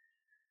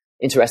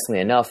 Interestingly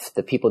enough,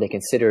 the people they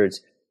considered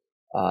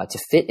to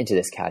fit into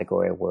this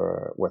category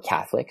were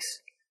Catholics,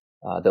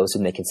 those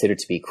whom they considered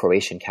to be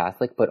Croatian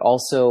Catholic, but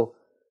also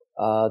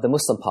the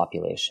Muslim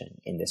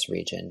population in this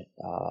region,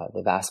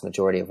 the vast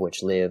majority of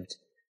which lived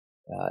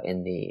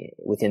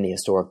within the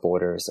historic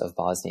borders of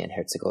Bosnia and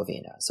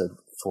Herzegovina. So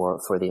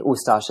for the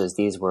Ustašas,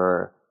 these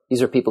were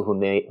people whom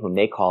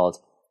they called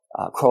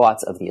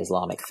Croats of the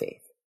Islamic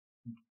faith.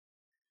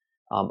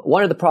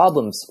 One of the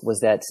problems was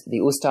that the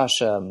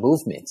Ustasha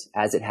movement,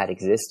 as it had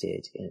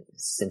existed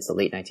since the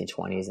late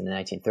 1920s and the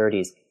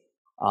 1930s,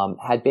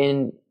 had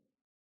been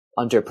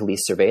under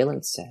police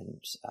surveillance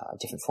and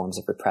different forms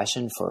of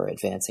repression for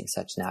advancing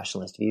such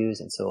nationalist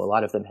views. And so a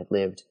lot of them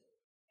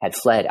had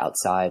fled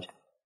outside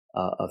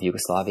of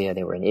Yugoslavia.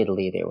 They were in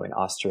Italy, they were in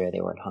Austria,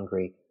 they were in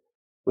Hungary,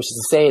 which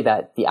is to say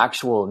that the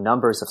actual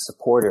numbers of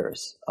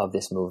supporters of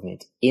this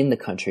movement in the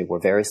country were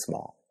very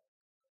small.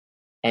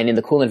 And in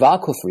the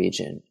Kulan-Vakuf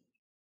region,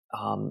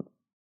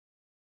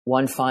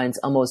 one finds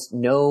almost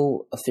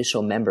no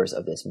official members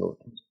of this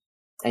movement.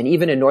 And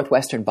even in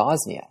northwestern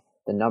Bosnia,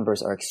 the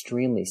numbers are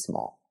extremely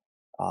small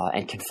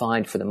and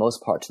confined for the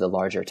most part to the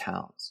larger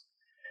towns.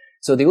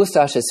 So the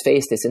Ustashas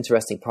faced this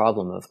interesting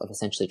problem of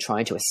essentially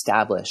trying to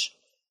establish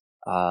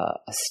a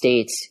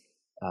state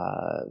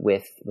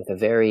with a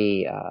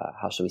very,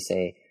 how shall we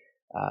say,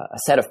 a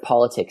set of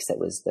politics that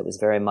was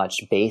very much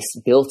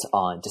built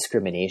on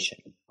discrimination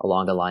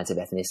along the lines of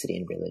ethnicity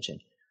and religion,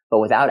 but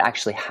without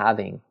actually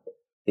having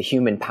the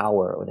human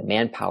power or the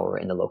manpower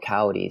in the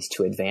localities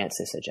to advance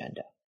this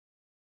agenda.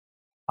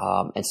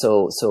 And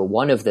so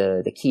one of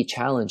the key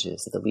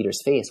challenges that the leaders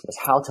faced was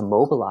how to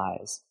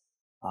mobilize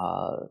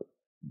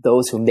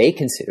those whom they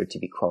considered to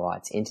be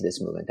Croats into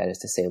this movement, that is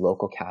to say,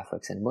 local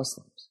Catholics and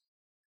Muslims.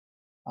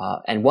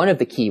 And one of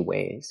the key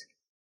ways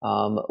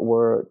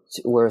were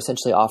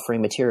essentially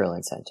offering material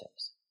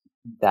incentives,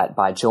 that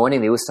by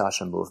joining the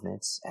Ustasha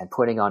movements and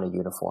putting on a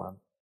uniform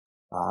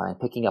and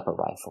picking up a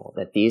rifle,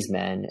 that these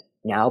men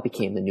now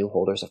became the new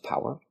holders of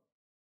power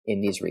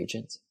in these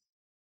regions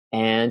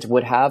and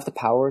would have the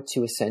power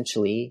to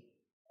essentially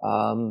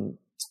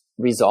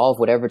resolve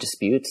whatever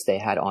disputes they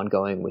had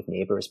ongoing with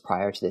neighbors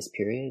prior to this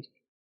period,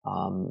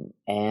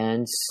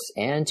 and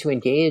to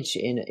engage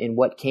in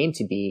what came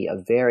to be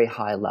a very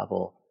high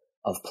level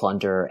of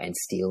plunder and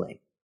stealing.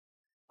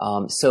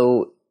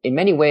 So in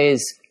many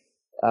ways,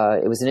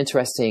 it was an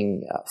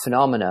interesting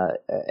phenomena.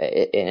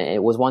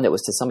 It was one that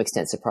was to some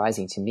extent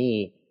surprising to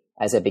me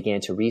as I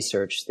began to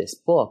research this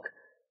book,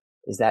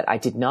 is that I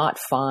did not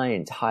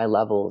find high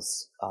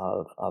levels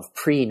of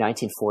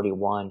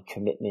pre-1941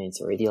 commitment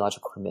or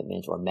ideological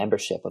commitment or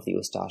membership of the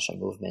Ustasha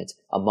movement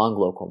among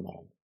local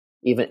men.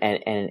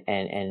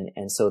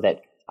 And so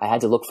that I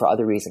had to look for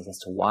other reasons as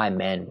to why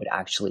men would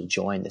actually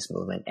join this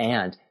movement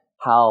and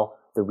how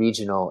the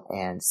regional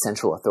and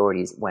central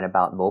authorities went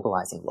about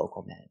mobilizing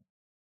local men.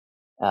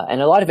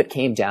 And a lot of it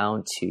came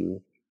down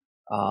to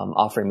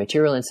offering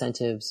material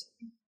incentives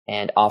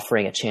and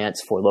offering a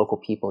chance for local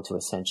people to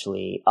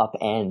essentially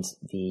upend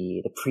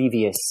the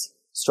previous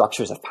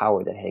structures of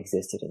power that had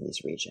existed in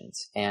these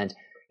regions. And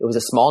it was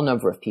a small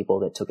number of people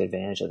that took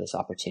advantage of this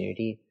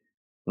opportunity.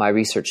 My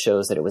research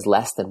shows that it was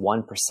less than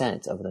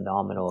 1% of the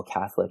nominal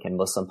Catholic and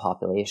Muslim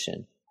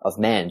population of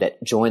men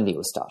that joined the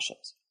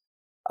Ustashas.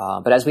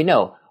 But as we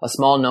know, a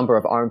small number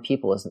of armed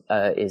people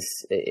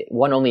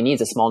one only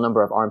needs a small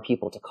number of armed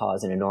people to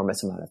cause an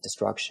enormous amount of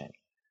destruction.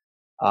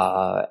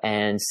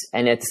 And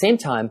at the same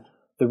time,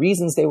 the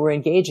reasons they were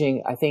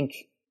engaging, I think,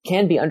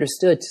 can be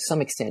understood to some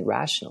extent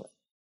rationally.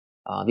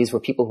 These were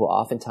people who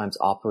oftentimes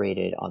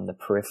operated on the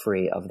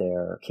periphery of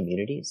their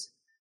communities.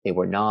 They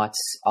were not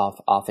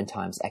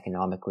oftentimes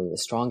economically the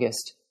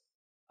strongest.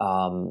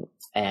 And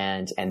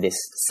this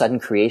sudden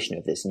creation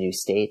of this new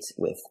state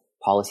with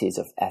policies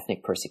of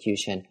ethnic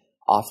persecution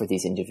offered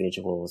these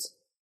individuals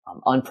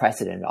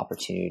unprecedented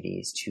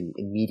opportunities to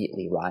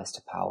immediately rise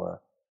to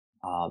power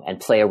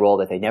and play a role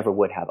that they never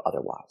would have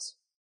otherwise.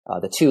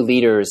 The two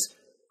leaders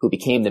who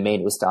became the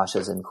main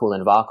Ustashas in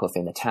Kulan-Vakuf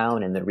in the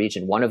town and the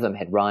region, one of them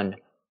had run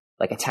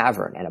like a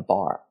tavern and a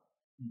bar.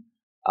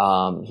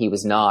 He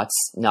was not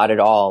at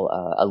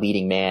all a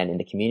leading man in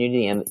the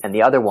community, and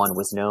the other one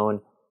was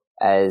known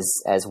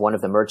as one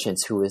of the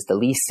merchants who was the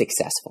least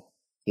successful.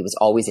 He was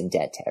always in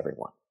debt to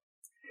everyone.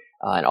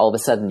 And all of a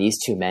sudden, these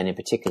two men in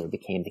particular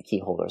became the key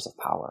holders of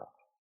power.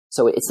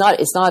 So it's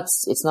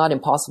not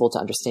impossible to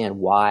understand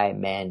why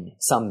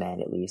some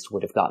men at least,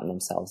 would have gotten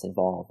themselves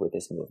involved with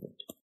this movement.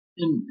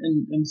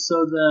 And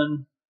so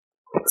then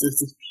there's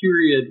this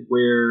period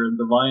where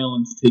the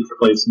violence takes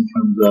place in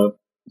terms of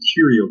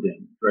material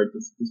damage, right?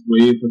 This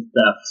wave of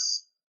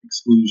thefts,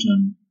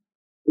 exclusion.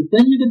 But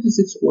then you get this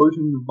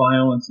explosion of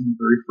violence in the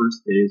very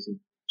first days of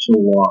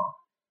Shalwa.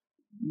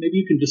 Maybe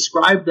you can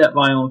describe that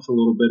violence a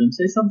little bit and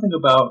say something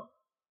about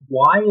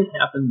why it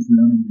happens then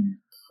and there.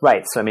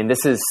 Right. So, I mean,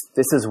 this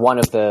is one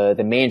of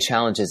the main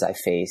challenges I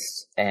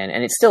faced, and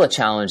it's still a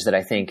challenge that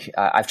I think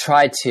I've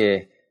tried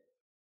to,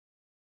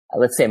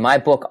 let's say my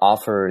book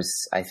offers,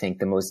 I think,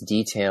 the most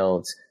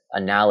detailed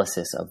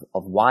analysis of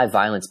why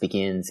violence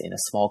begins in a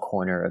small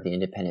corner of the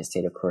independent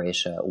state of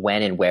Croatia,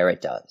 when and where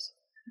it does.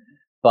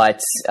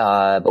 But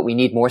we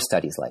need more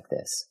studies like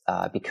this,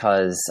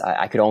 because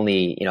I could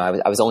only,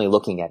 I was only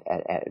looking at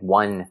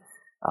one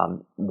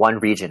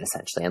region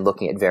essentially and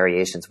looking at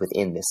variations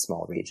within this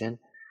small region.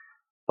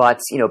 But,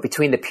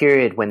 between the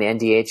period when the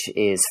NDH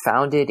is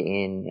founded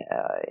in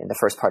the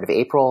first part of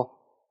April,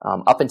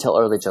 up until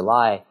early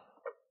July,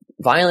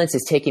 violence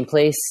is taking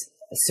place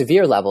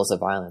severe levels of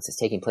violence is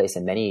taking place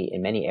in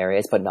many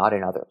areas, but not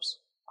in others.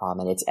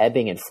 And it's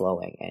ebbing and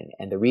flowing.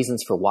 And the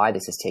reasons for why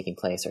this is taking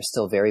place are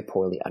still very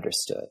poorly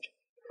understood.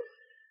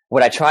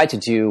 What I tried to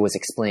do was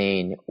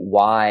explain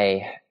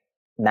why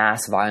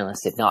mass violence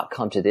did not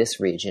come to this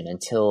region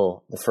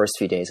until the first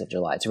few days of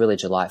July. It's really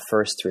July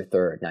 1st through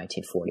 3rd,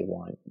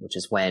 1941, which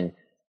is when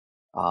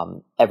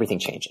everything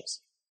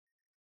changes.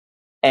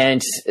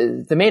 And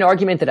the main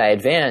argument that I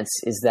advance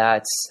is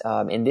that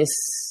in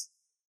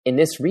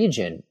this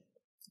region,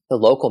 the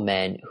local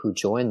men who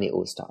joined the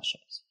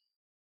Ustashas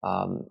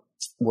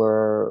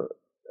were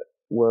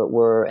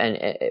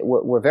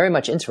very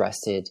much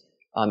interested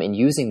in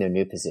using their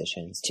new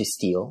positions to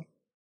steal,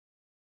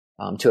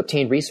 to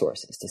obtain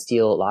resources, to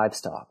steal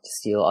livestock, to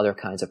steal other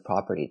kinds of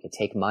property, to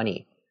take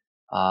money,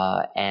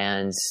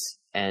 and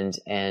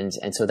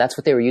so that's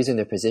what they were using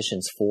their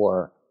positions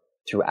for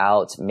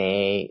throughout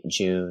May and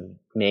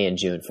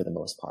June for the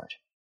most part.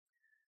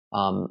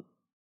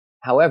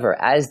 However,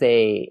 as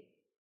they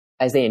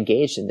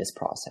engaged in this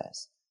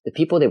process, the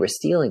people they were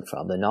stealing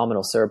from, the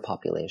nominal Serb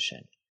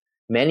population,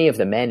 many of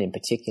the men in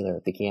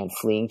particular began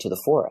fleeing to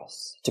the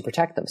forests to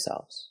protect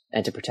themselves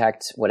and to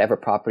protect whatever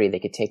property they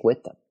could take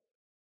with them.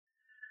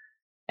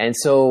 And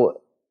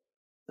so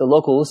the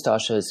local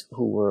Ustashas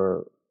who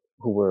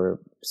were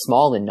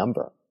small in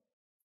number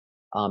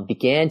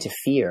began to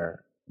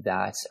fear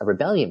that a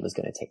rebellion was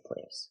going to take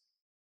place,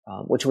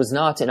 which was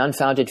not an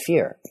unfounded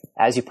fear.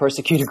 As you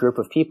persecute a group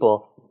of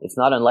people, it's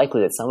not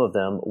unlikely that some of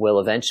them will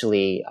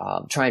eventually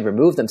try and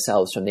remove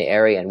themselves from the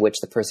area in which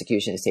the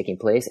persecution is taking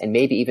place and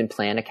maybe even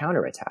plan a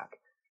counterattack,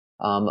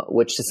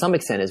 which to some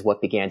extent is what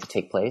began to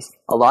take place.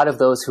 A lot of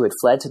those who had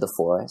fled to the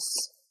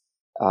forests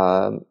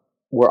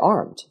were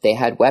armed. They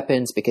had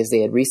weapons because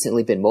they had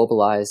recently been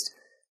mobilized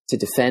to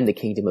defend the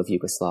Kingdom of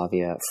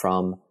Yugoslavia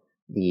from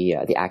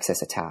the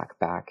Axis attack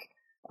back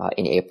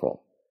in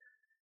April.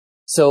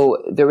 So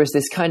there was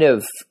this kind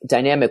of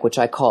dynamic which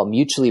I call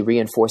mutually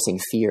reinforcing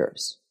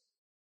fears,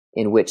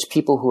 in which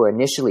people who are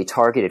initially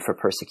targeted for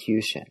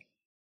persecution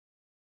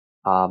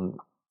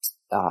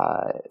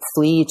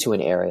flee to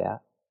an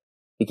area,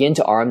 begin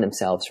to arm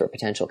themselves for a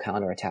potential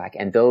counterattack,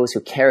 and those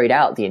who carried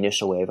out the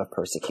initial wave of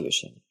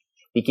persecution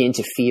begin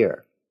to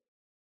fear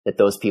that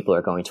those people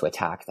are going to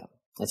attack them.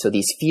 And so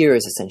these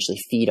fears essentially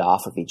feed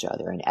off of each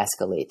other and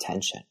escalate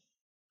tension.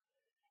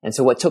 And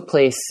so what took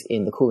place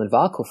in the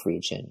Kulan-Valkov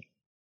region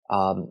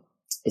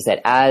is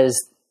that as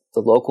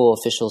the local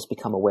officials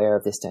become aware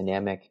of this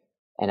dynamic,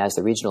 and as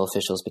the regional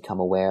officials become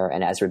aware,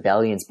 and as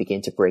rebellions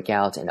begin to break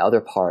out in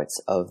other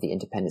parts of the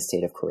independent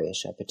state of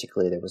Croatia,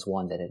 particularly there was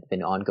one that had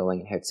been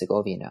ongoing in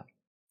Herzegovina,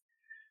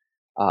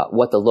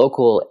 what the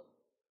local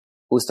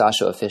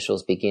Ustasha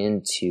officials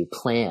begin to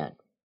plan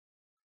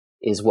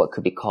is what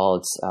could be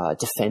called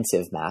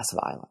defensive mass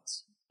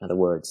violence. In other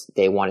words,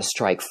 they want to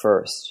strike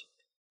first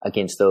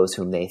against those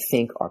whom they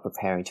think are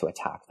preparing to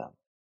attack them.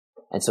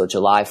 And so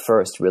July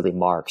 1st really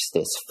marks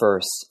this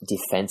first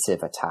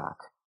defensive attack.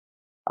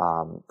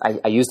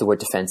 I use the word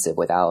defensive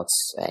without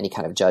any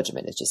kind of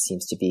judgment. It just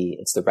seems to be,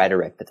 it's the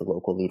rhetoric that the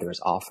local leaders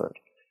offered.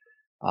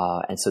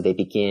 And so they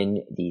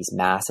begin these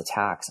mass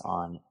attacks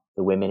on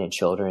the women and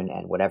children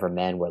and whatever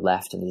men were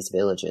left in these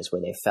villages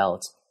where they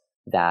felt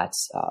that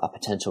a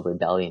potential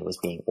rebellion was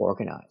being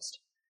organized.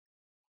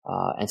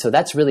 And so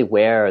that's really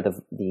where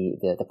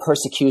the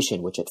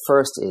persecution, which at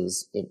first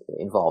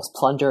involves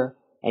plunder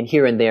and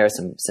here and there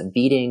some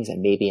beatings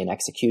and maybe an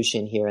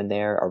execution here and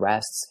there,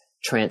 arrests,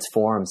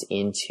 transforms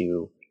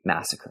into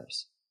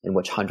massacres in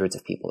which hundreds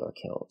of people are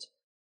killed.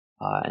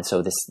 And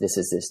so this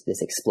is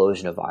this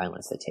explosion of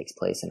violence that takes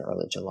place in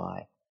early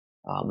July,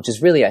 which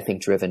is really, I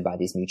think, driven by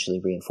these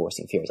mutually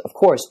reinforcing fears. Of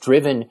course,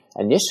 driven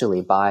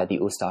initially by the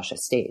Ustasha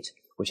state,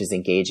 which is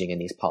engaging in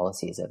these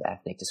policies of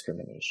ethnic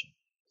discrimination.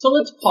 So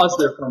let's pause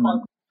there for a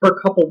moment for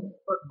a couple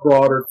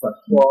broader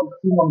questions.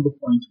 One of the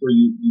points where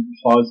you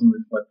pause and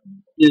reflect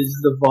is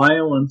the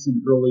violence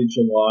in early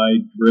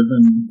July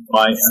driven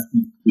by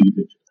ethnic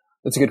cleavage?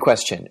 That's a good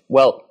question.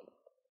 Well,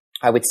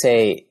 I would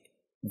say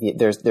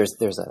there's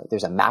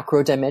a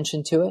macro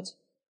dimension to it,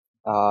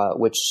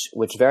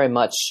 which very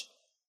much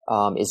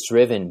is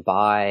driven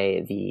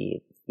by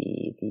the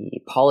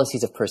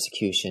policies of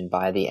persecution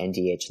by the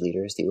NDH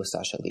leaders, the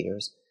Ustasha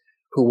leaders,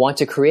 who want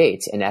to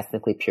create an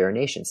ethnically pure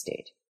nation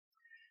state.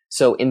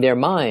 So in their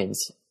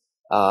minds,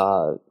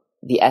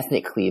 the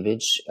ethnic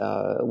cleavage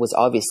was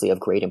obviously of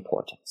great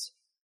importance.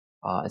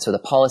 And so the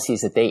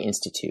policies that they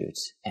institute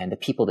and the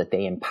people that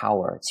they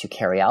empower to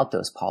carry out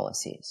those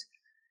policies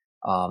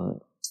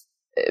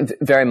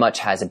very much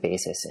has a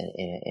basis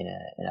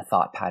in a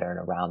thought pattern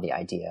around the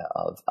idea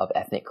of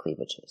ethnic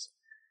cleavages.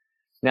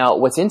 Now,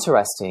 what's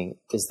interesting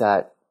is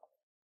that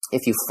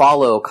if you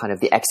follow kind of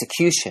the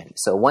execution,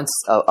 so once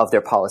of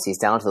their policies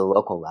down to the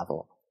local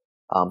level,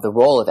 the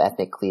role of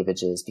ethnic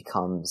cleavages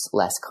becomes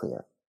less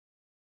clear.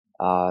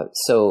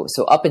 So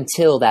up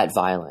until that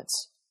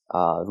violence,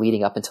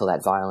 leading up until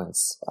that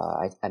violence,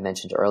 I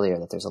mentioned earlier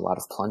that there's a lot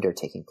of plunder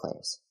taking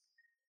place.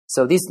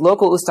 So these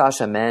local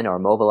Ustasha men are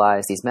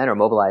mobilized. These men are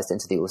mobilized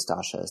into the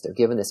Ustashas. They're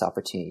given this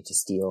opportunity to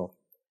steal.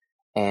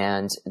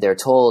 and they're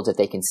told that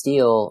they can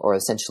steal, or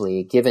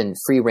essentially given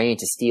free rein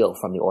to steal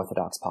from the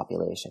Orthodox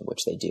population,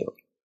 which they do.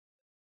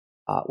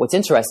 What's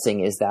interesting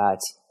is that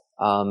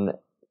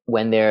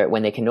when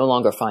they can no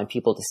longer find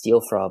people to steal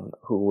from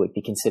who would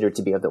be considered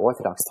to be of the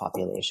Orthodox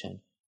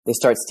population, they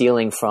start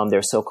stealing from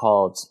their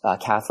so-called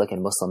Catholic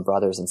and Muslim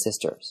brothers and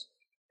sisters.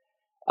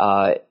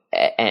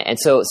 And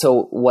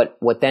so what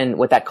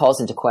that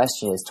calls into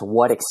question is, to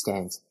what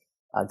extent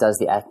does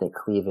the ethnic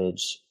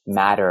cleavage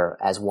matter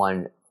as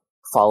one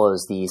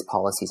follows these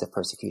policies of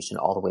persecution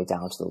all the way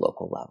down to the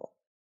local level?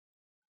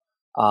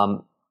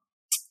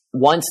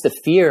 Once the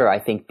fear, I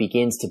think,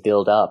 begins to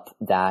build up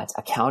that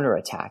a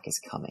counterattack is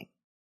coming,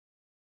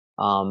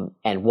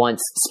 and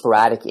once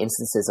sporadic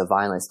instances of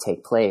violence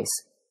take place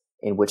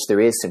in which there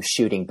is some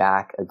shooting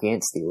back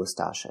against the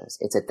Ustashas,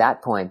 it's at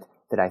that point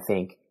that I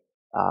think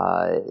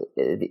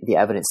the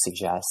evidence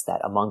suggests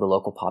that among the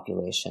local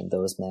population,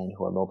 those men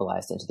who are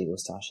mobilized into the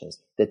Ustashas,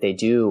 that they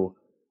do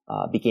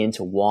begin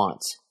to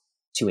want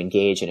to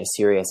engage in a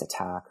serious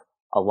attack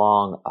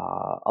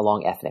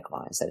along ethnic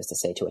lines. That is to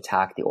say, to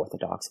attack the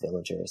Orthodox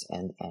villagers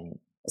and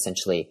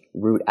essentially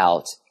root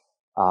out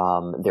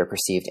their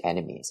perceived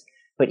enemies.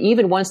 But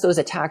even once those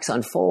attacks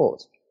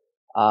unfold,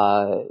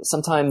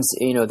 sometimes,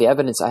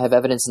 I have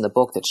evidence in the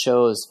book that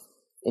shows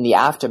in the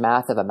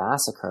aftermath of a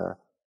massacre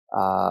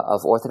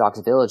of Orthodox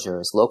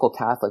villagers, local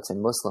Catholics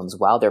and Muslims,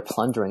 while they're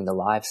plundering the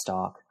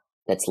livestock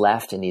that's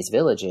left in these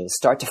villages,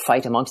 start to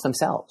fight amongst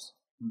themselves.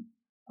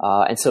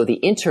 And so the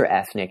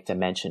inter-ethnic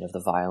dimension of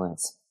the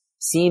violence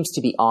seems to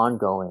be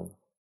ongoing,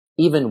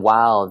 even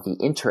while the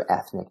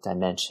inter-ethnic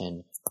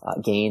dimension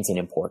gains in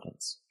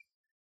importance.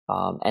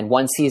 And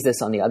one sees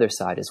this on the other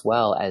side as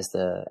well, as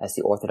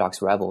the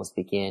Orthodox rebels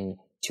begin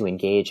to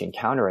engage in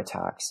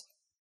counterattacks.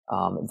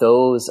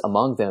 Those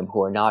among them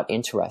who are not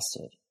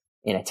interested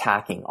in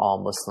attacking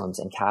all Muslims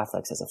and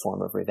Catholics as a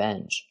form of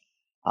revenge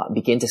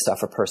begin to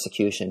suffer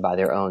persecution by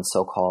their own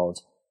so-called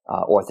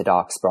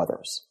Orthodox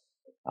brothers,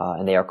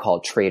 and they are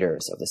called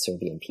traitors of the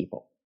Serbian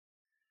people.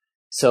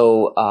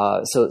 So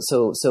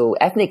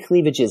ethnic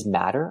cleavages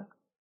matter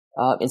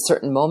in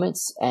certain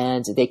moments,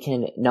 and they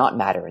can not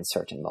matter in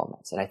certain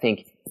moments. And I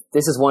think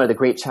this is one of the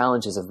great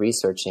challenges of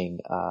researching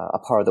a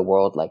part of the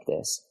world like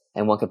this.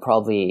 And one could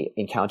probably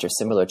encounter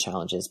similar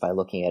challenges by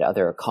looking at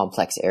other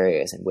complex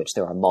areas in which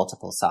there are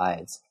multiple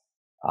sides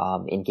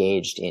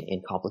engaged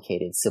in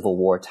complicated civil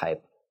war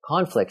type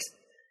conflicts,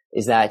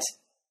 is that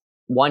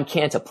one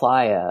can't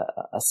apply a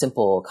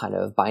simple kind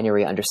of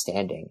binary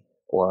understanding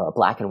or a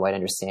black and white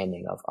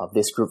understanding of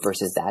this group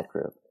versus that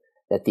group.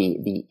 That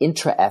the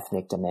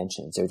intra-ethnic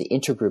dimensions or the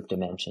intergroup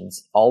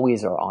dimensions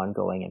always are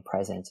ongoing and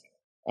present,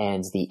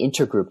 and the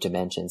intergroup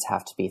dimensions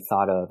have to be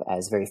thought of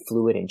as very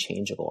fluid and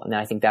changeable. And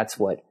I think that's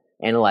what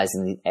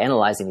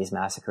analyzing these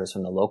massacres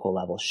from the local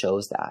level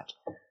shows, that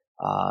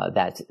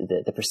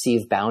the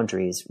perceived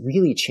boundaries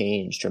really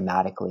change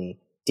dramatically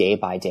day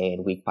by day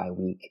and week by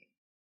week,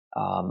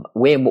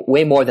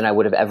 way more than I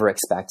would have ever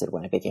expected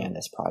when I began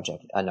this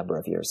project a number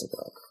of years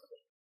ago.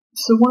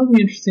 So one of the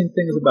interesting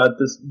things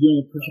about this,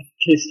 doing a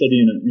case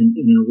study in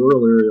a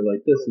rural area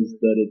like this, is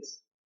that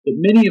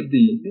many of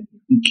the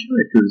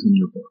characters in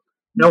your book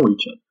know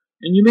each other.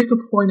 And you make a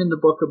point in the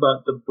book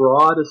about the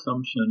broad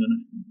assumption,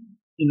 and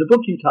in the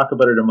book you talk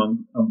about it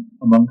among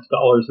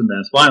scholars of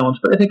mass violence,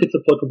 but I think it's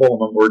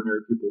applicable among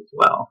ordinary people as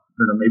well. I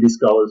don't know, maybe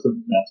scholars of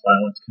mass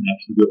violence can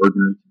actually be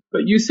ordinary.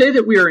 But you say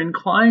that we are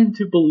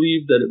inclined to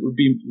believe that it would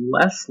be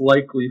less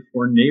likely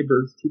for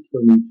neighbors to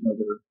kill each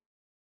other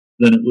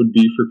than it would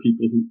be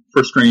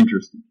for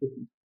strangers to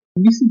kill.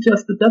 And you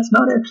suggest that that's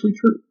not actually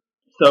true.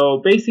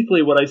 So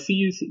basically what I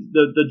see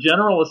the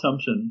general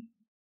assumption,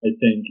 I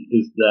think,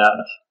 is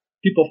that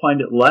people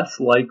find it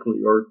less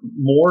likely or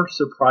more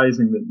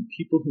surprising that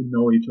people who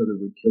know each other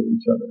would kill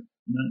each other.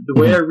 And the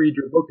way I read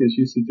your book is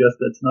you suggest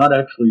that's not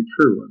actually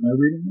true. Am I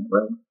reading that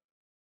right?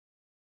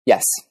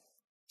 Yes.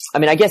 I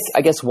mean, I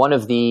guess one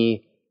of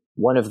the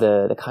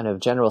kind of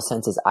general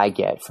senses I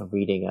get from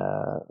reading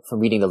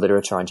the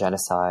literature on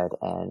genocide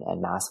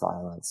and mass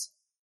violence,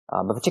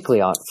 but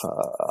particularly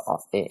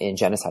in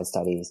genocide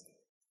studies,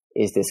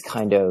 is this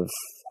kind of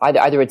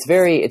either it's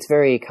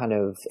very kind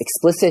of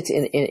explicit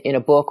in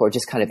a book, or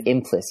just kind of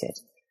implicit,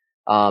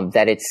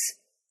 that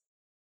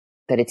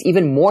it's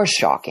even more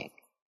shocking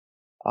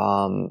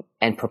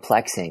and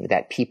perplexing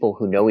that people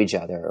who know each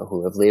other or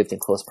who have lived in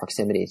close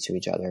proximity to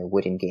each other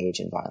would engage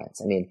in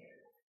violence. I mean,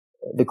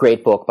 the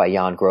great book by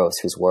Jan Gross,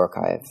 whose work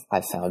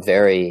I've found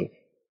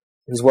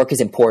whose work is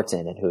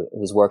important and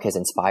whose work has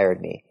inspired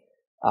me.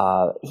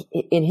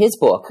 In his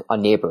book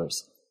on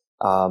neighbors,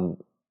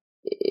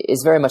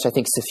 is very much, I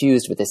think,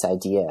 suffused with this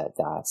idea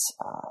that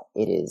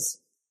it is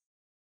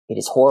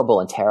horrible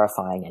and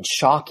terrifying and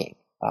shocking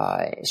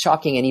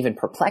and even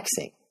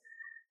perplexing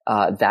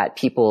that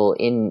people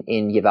in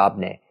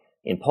Jedwabne,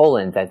 in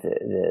Poland, that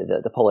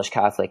the Polish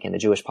Catholic and the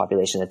Jewish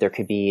population, that there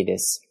could be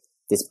this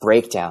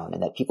breakdown,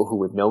 and that people who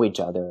would know each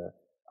other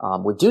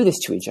would do this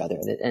to each other.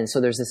 And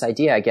so there's this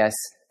idea, I guess,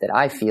 that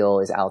I feel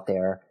is out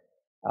there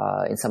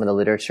in some of the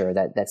literature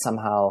that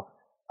somehow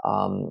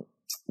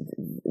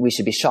we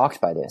should be shocked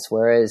by this.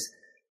 Whereas,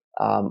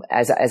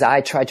 as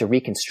I tried to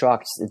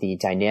reconstruct the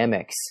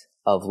dynamics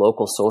of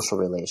local social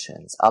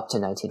relations up to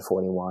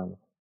 1941,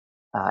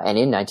 and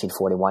in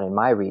 1941 in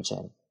my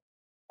region,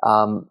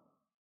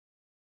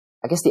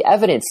 I guess the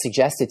evidence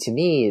suggested to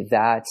me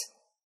that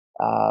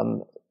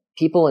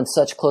people in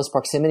such close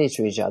proximity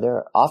to each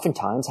other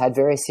oftentimes had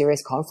very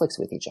serious conflicts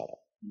with each other.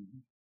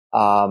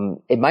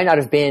 It might not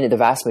have been the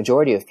vast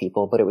majority of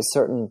people, but it was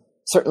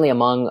certainly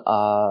among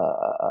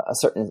a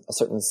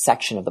certain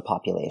section of the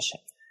population.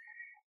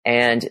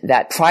 And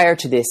that prior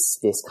to this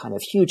kind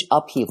of huge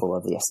upheaval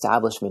of the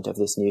establishment of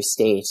this new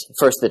state,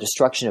 first the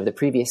destruction of the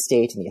previous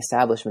state and the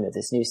establishment of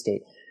this new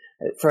state,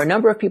 for a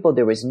number of people,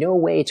 there was no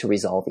way to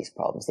resolve these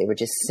problems. They were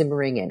just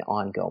simmering and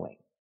ongoing.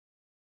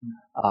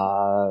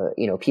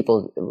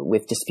 People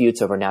with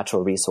disputes over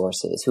natural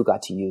resources, who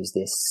got to use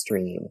this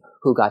stream,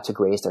 who got to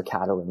graze their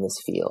cattle in this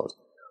field,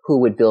 who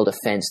would build a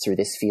fence through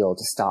this field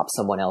to stop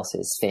someone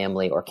else's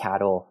family or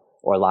cattle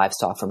or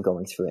livestock from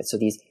going through it. So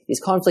these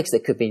conflicts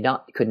that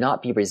could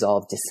not be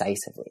resolved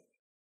decisively.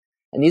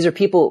 And these are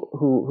people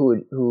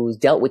who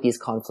dealt with these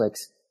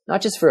conflicts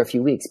not just for a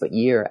few weeks, but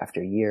year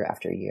after year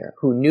after year,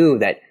 who knew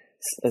that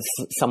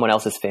someone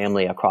else's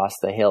family across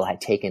the hill had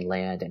taken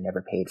land and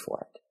never paid for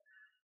it.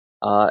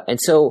 And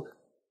so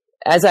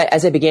as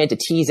I began to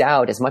tease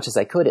out, as much as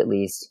I could at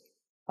least,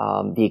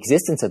 the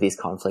existence of these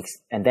conflicts,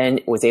 and then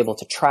was able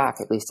to track,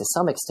 at least to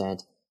some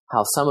extent,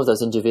 how some of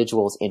those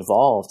individuals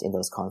involved in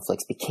those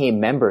conflicts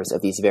became members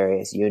of these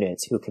various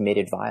units who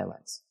committed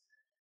violence.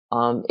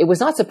 It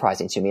was not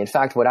surprising to me. In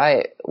fact, what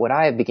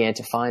I began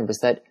to find was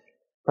that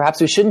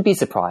perhaps we shouldn't be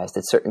surprised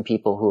that certain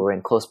people who are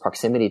in close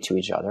proximity to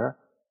each other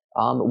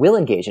will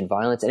engage in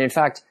violence. And in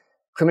fact,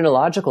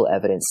 criminological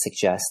evidence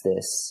suggests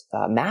this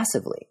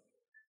massively.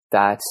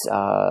 That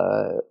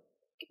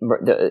in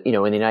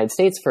the United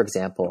States, for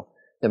example,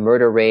 the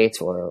murder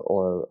rate,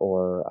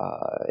 or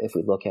if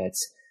we look at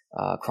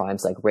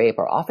crimes like rape,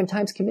 are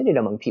oftentimes committed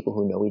among people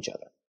who know each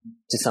other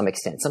to some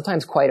extent.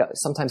 Sometimes quite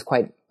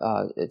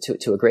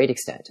to a great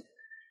extent.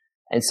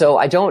 And so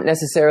I don't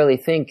necessarily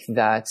think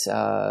that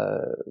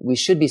we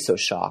should be so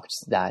shocked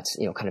that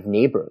kind of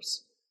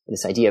neighbors.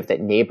 This idea of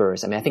that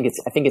neighbors. I mean, I think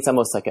it's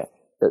almost like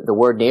the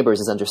word neighbors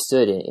is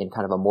understood in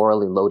kind of a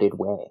morally loaded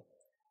way.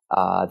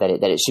 That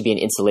it should be an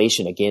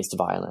insulation against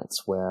violence,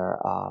 where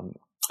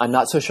I'm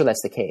not so sure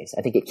that's the case.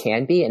 I think it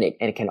can be, and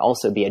it can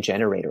also be a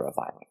generator of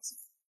violence.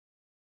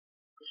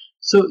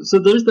 So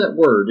there's that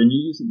word, and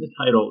you use it in the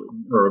title,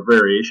 or a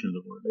variation of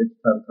the word.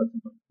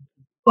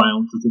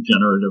 Violence is a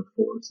generative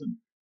force. And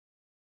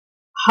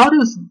how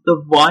does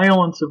the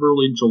violence of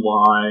early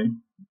July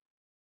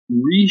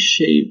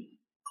reshape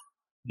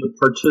the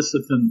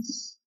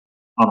participants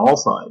on all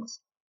sides'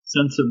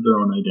 sense of their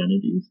own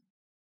identities?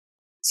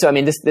 So, I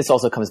mean, this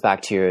also comes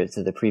back to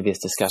the previous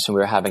discussion we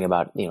were having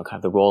about, kind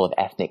of the role of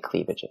ethnic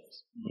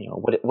cleavages.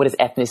 What does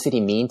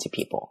ethnicity mean to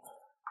people?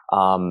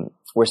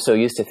 We're so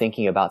used to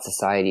thinking about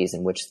societies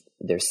in which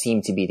there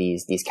seem to be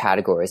these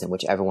categories in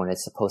which everyone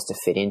is supposed to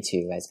fit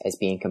into as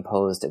being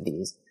composed of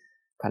these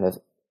kind of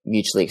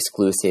mutually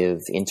exclusive,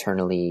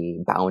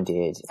 externally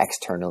bounded,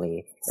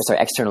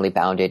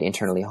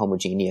 internally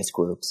homogeneous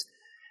groups.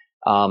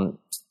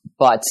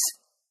 But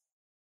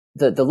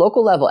the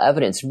local level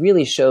evidence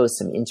really shows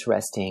some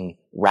interesting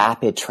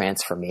rapid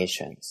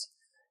transformations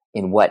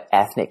in what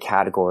ethnic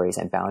categories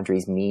and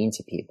boundaries mean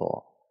to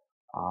people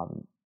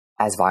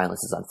as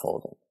violence is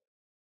unfolding.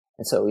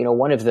 And so,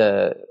 one of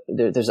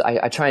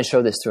I try and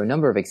show this through a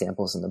number of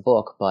examples in the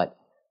book, but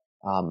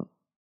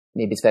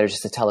maybe it's better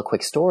just to tell a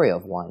quick story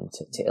of one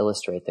to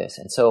illustrate this.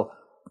 And so,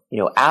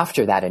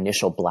 after that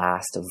initial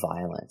blast of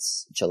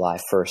violence, July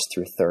 1st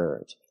through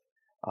 3rd,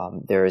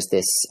 there is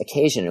this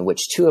occasion in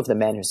which two of the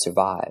men who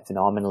survive,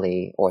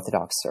 nominally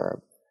Orthodox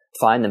Serb,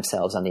 find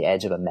themselves on the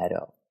edge of a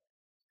meadow.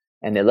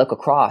 And they look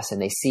across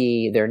and they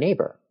see their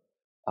neighbor,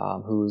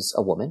 who's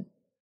a woman,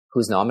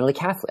 who's nominally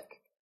Catholic.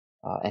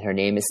 And her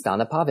name is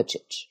Stana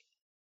Pavicic.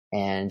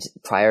 And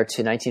prior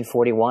to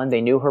 1941,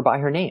 they knew her by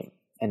her name.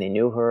 And they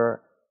knew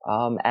her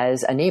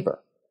as a neighbor.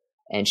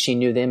 And she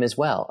knew them as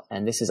well.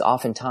 And this is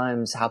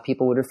oftentimes how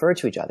people would refer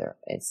to each other.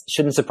 It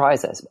shouldn't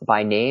surprise us,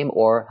 by name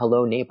or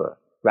hello neighbor,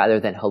 rather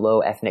than hello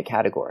ethnic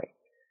category.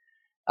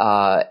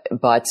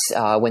 But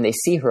when they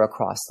see her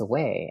across the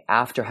way,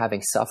 after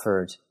having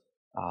suffered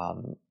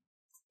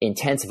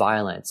intense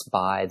violence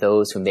by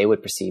those whom they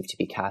would perceive to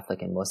be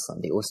Catholic and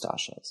Muslim, the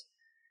Ustashes,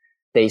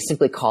 they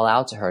simply call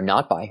out to her,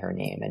 not by her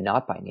name and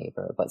not by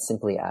neighbor, but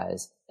simply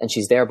and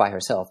she's there by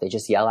herself, they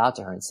just yell out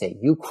to her and say,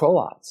 "You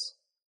Croats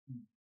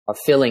are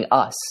filling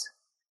us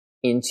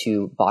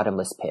into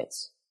bottomless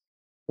pits.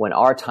 When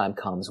our time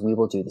comes, we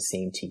will do the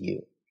same to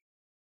you."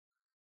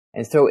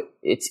 And so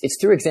it's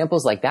through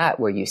examples like that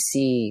where you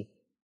see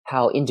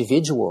how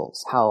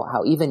individuals,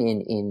 how even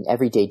in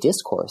everyday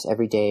discourse,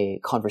 everyday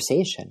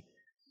conversation,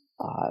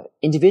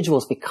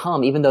 individuals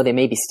become, even though they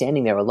may be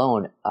standing there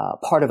alone,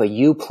 part of a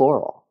you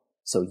plural.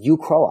 So you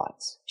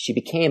Croats, she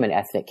became an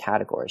ethnic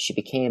category. She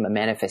became a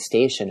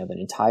manifestation of an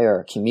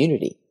entire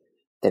community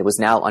that was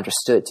now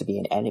understood to be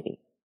an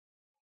enemy.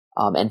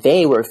 And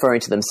they were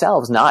referring to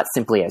themselves not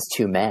simply as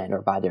two men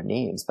or by their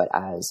names, but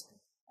as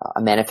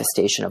a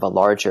manifestation of a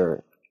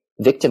larger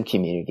victim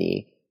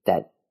community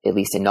that, at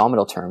least in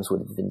nominal terms, would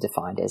have been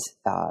defined as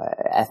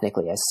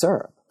ethnically as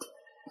Serb.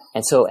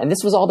 And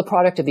this was all the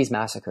product of these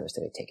massacres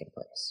that had taken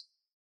place.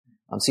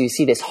 So you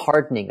see this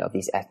hardening of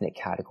these ethnic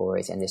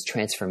categories and this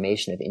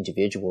transformation of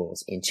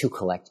individuals into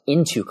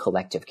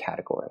collective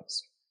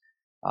categories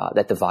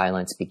that the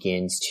violence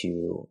begins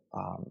to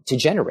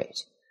generate.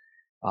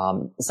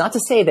 It's not to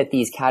say that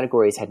these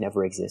categories had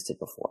never existed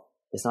before.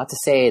 It's not to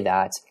say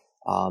that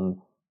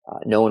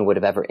no one would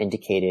have ever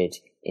indicated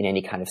in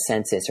any kind of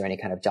census or any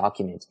kind of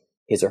document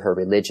his or her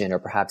religion, or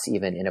perhaps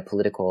even in a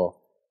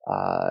political,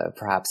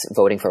 perhaps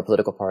voting for a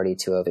political party,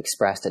 to have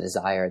expressed a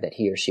desire that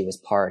he or she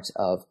was part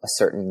of a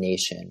certain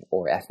nation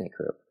or ethnic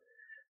group.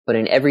 But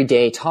in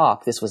everyday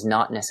talk, this was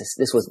not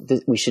necessary.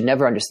 We should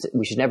never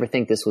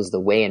think this was the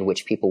way in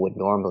which people would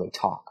normally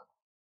talk.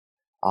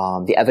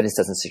 The evidence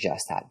doesn't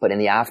suggest that. But in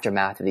the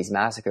aftermath of these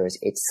massacres,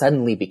 it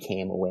suddenly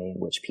became a way in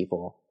which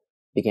people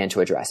began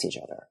to address each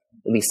other,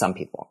 at least some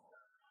people.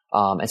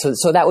 And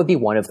so that would be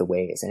one of the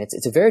ways. And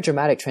it's a very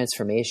dramatic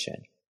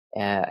transformation.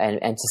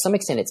 And to some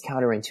extent, it's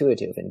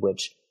counterintuitive, in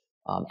which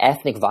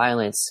ethnic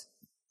violence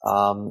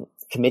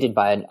committed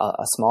by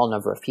a small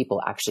number of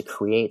people actually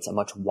creates a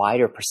much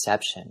wider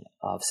perception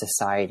of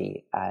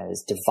society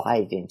as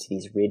divided into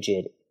these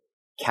rigid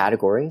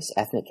categories,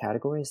 ethnic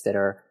categories, that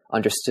are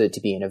understood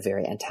to be in a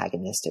very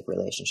antagonistic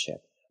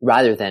relationship,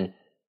 rather than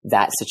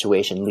that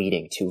situation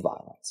leading to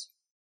violence.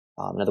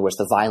 In other words,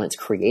 the violence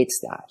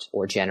creates that,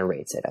 or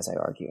generates it, as I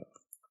argue.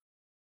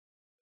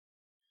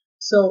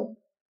 So,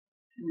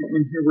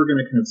 and here we're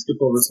going to kind of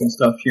skip over some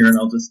stuff here, and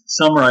I'll just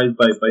summarize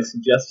by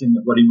suggesting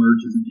that what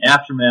emerges in the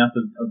aftermath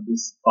of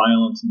this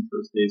violence in the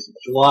first days of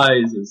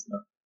July is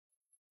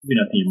maybe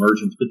not the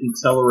emergence, but the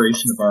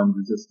acceleration of armed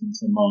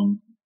resistance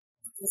among,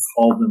 we'll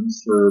call them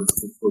Serbs,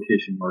 with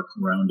quotation marks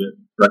around it,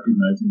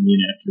 recognizing the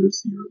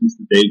inaccuracy, or at least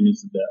the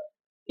vagueness of that.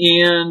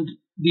 And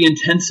the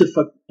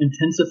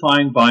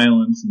intensifying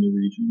violence in the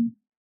region.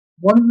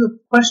 One of the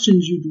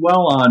questions you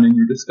dwell on in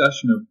your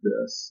discussion of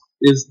this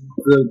is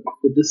the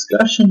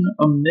discussion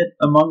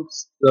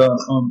amongst the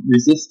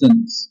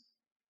resistance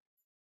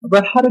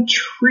about how to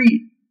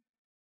treat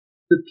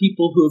the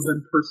people who have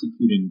been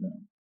persecuting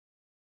them.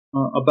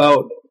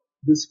 About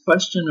this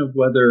question of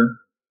whether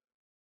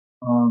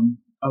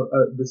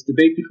this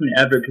debate between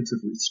advocates of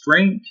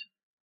restraint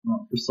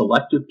for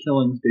selective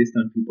killings based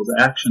on people's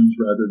actions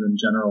rather than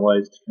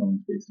generalized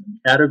killings based on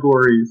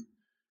categories,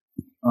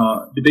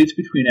 debates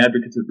between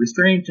advocates of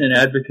restraint and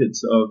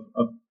advocates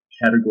of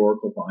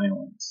categorical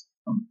violence.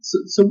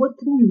 So what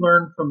can we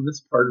learn from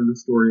this part of the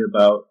story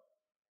about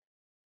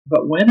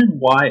when and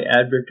why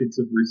advocates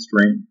of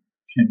restraint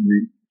can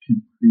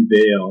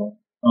prevail,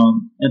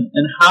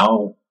 and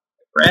how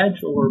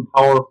fragile or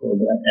powerful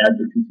that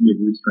advocacy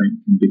of restraint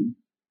can be?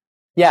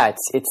 Yeah,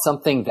 it's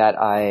something that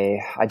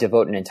I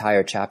devote an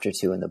entire chapter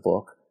to in the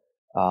book,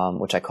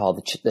 which I call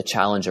the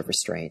challenge of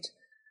restraint,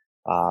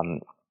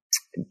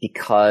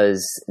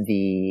 because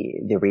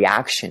the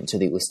reaction to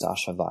the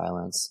Ustasha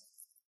violence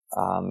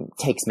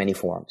takes many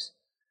forms,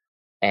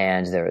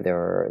 and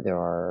there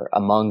are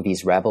among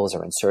these rebels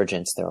or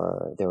insurgents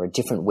there are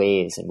different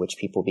ways in which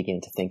people begin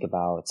to think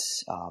about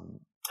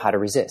how to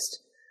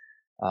resist.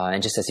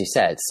 And just as you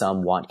said,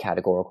 some want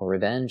categorical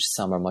revenge.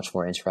 Some are much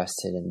more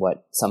interested in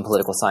what some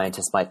political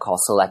scientists might call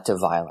selective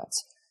violence.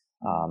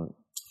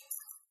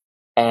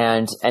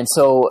 And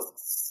so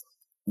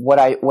what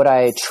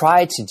I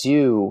tried to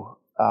do,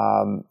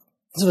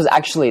 this was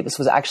actually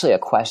a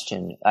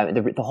question.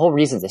 The whole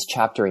reason this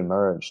chapter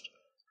emerged,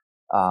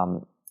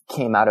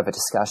 came out of a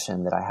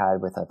discussion that I had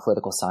with a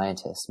political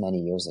scientist many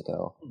years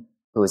ago,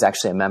 who was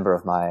actually a member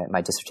of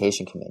my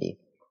dissertation committee.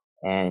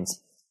 And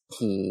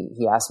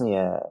he asked me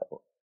a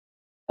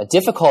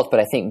difficult,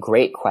 but I think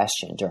great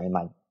question during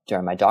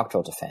my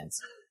doctoral defense,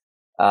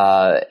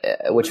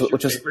 which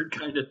was favorite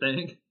kind of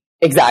thing.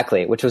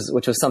 Exactly, which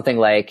was something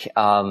like,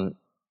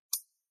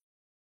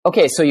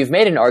 okay, so you've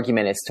made an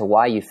argument as to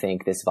why you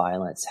think this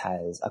violence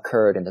has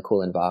occurred in the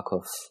Kulen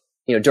Vakuf,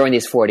 during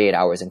these 48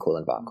 hours in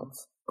Kulen Vakuf.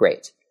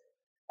 Great.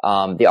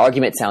 The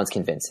argument sounds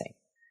convincing.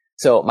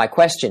 So my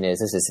question is,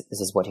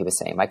 this is what he was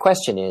saying. My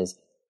question is,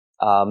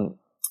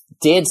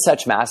 did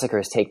such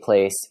massacres take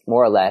place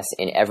more or less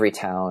in every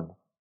town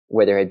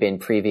where there had been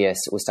previous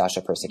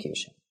Ustasha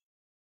persecution?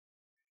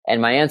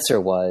 And my answer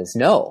was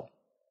no.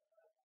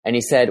 And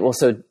he said, well,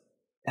 so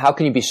how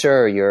can you be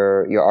sure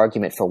your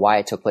argument for why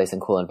it took place in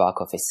Kulen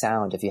Vakuf is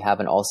sound if you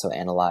haven't also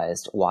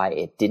analyzed why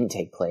it didn't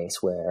take place,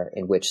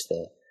 in which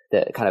the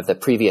kind of the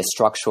previous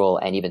structural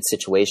and even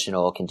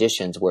situational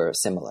conditions were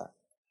similar?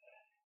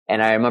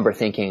 And I remember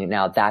thinking,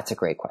 now that's a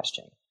great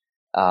question.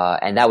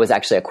 And that was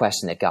actually a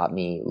question that got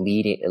me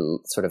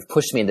sort of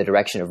pushed me in the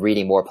direction of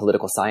reading more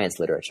political science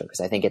literature.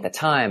 Because I think at the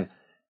time,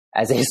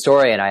 as a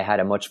historian, I had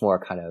a much more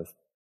kind of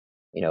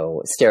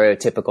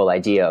stereotypical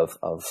idea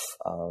of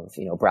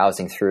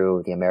browsing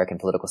through the American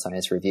Political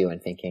Science Review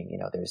and thinking,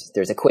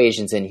 there's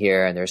equations in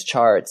here and there's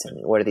charts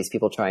and what are these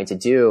people trying to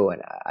do?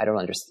 And I don't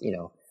understand,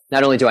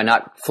 not only do I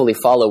not fully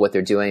follow what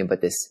they're doing,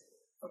 but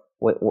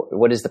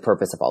what is the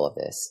purpose of all of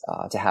this?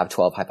 To have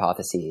 12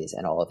 hypotheses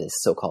and all of this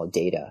so-called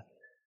data,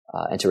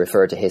 and to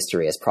refer to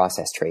history as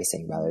process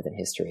tracing rather than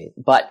history.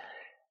 But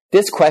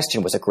this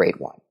question was a great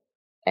one.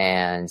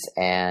 And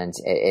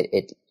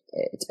it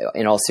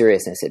in all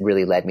seriousness, it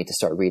really led me to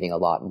start reading a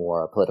lot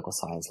more political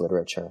science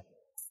literature.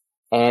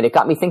 And it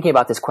got me thinking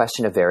about this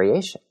question of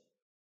variation.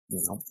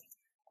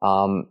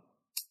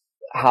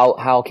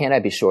 How can I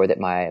be sure that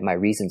my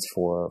reasons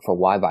for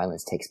why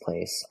violence takes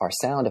place are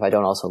sound if I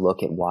don't also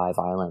look at why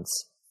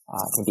violence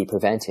can be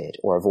prevented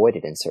or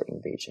avoided in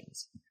certain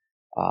regions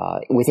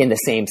within the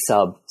same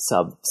sub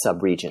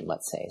region,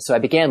 let's say. So I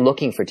began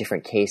looking for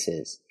different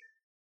cases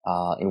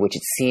in which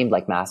it seemed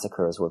like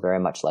massacres were very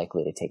much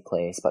likely to take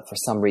place, but for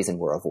some reason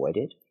were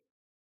avoided.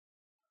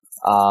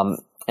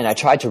 And I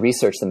tried to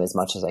research them as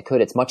much as I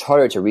could. It's much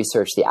harder to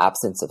research the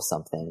absence of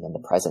something than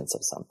the presence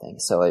of something.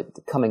 So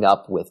coming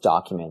up with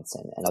documents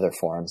and other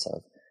forms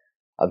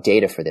of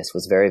data for this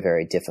was very,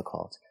 very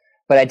difficult.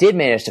 But I did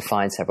manage to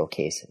find several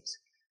cases.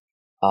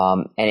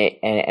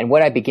 And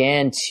what I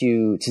began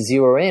to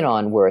zero in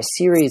on were a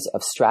series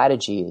of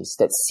strategies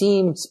that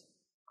seemed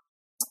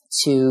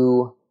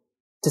to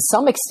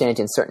some extent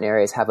in certain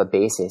areas have a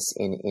basis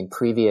in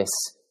previous,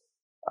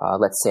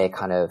 let's say,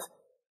 kind of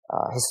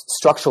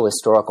structural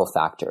historical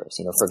factors.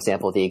 For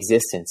example, the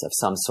existence of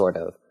some sort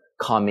of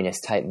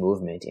communist type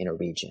movement in a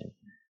region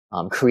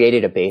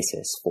created a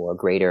basis for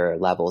greater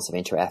levels of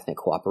interethnic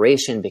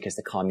cooperation because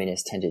the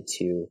communists tended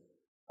to,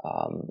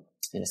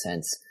 in a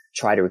sense,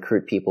 try to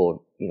recruit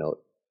people,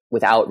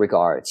 without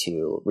regard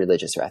to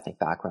religious or ethnic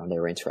background. They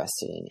were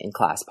interested in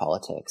class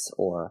politics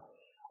or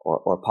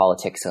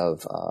politics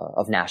of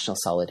national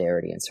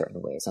solidarity in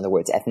certain ways. In other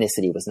words,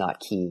 ethnicity was not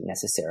key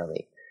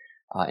necessarily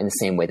in the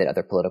same way that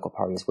other political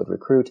parties would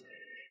recruit.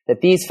 That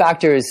these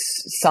factors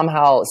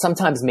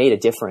sometimes made a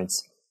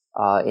difference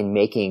in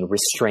making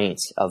restraint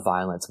of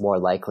violence more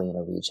likely in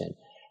a region.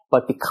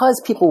 But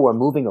because people were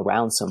moving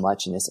around so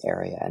much in this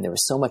area and there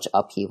was so much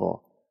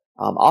upheaval,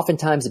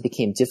 oftentimes it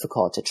became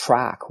difficult to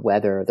track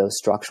whether those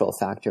structural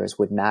factors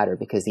would matter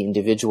because the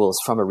individuals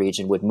from a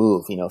region would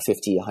move,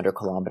 50, 100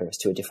 kilometers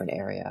to a different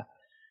area.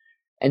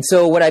 And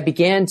so what I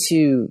began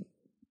to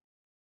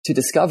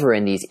discover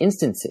in these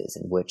instances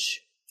in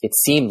which it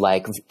seemed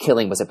like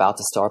killing was about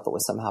to start but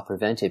was somehow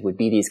prevented would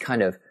be these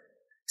kind of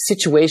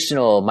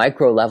situational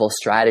micro-level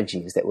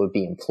strategies that would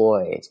be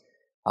employed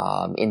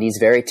in these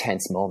very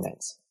tense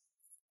moments.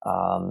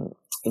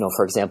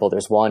 For example,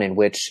 there's one in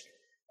which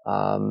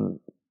a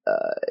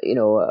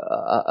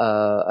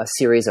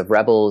series of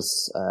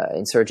rebels,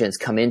 insurgents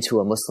come into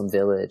a Muslim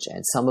village,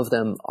 and some of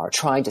them are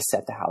trying to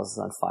set the houses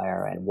on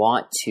fire and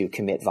want to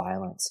commit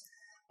violence.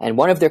 And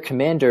one of their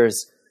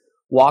commanders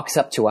walks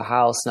up to a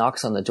house,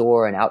 knocks on the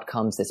door, and out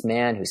comes this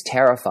man who's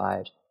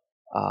terrified,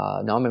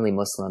 nominally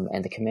Muslim,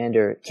 and the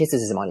commander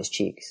kisses him on his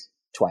cheeks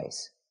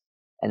twice,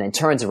 and then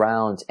turns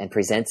around and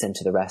presents him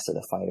to the rest of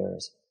the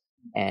fighters,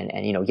 and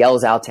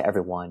yells out to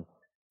everyone,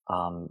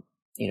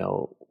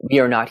 we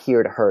are not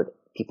here to hurt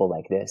people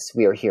like this.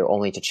 We are here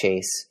only to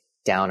chase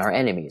down our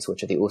enemies,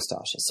 which are the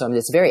Ustashes. So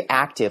it's very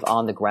active,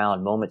 on the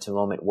ground, moment to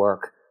moment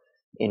work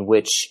in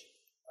which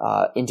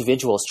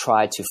individuals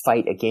try to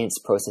fight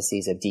against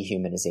processes of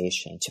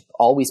dehumanization, to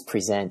always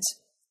present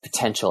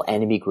potential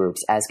enemy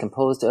groups as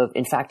composed of,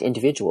 in fact,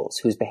 individuals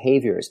whose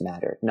behaviors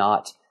matter,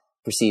 not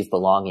perceived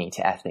belonging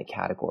to ethnic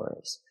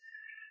categories.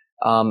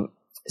 I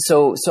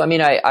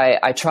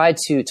tried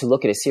to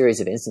look at a series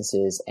of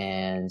instances,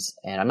 and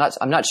I'm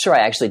not sure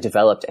I actually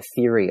developed a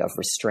theory of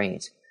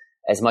restraint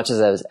as much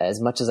as I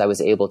was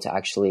able to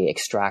actually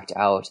extract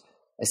out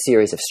a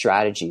series of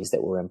strategies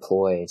that were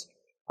employed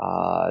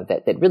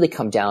that really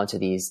come down to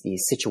these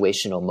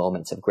situational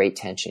moments of great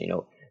tension.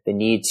 The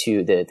need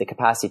the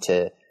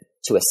capacity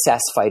to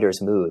assess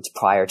fighters' moods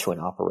prior to an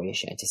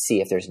operation, to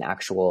see if there's an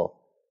actual,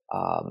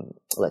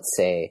 let's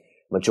say,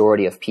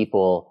 majority of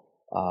people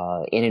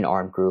in an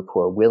armed group who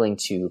are willing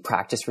to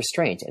practice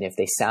restraint. And if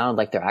they sound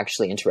like they're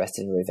actually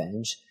interested in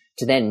revenge,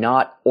 to then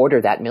not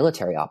order that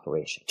military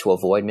operation, to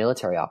avoid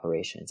military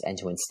operations, and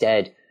to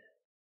instead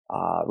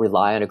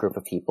rely on a group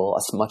of people,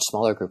 a much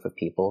smaller group of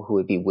people who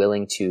would be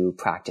willing to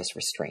practice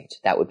restraint.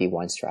 That would be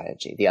one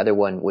strategy. The other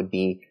one would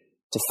be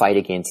to fight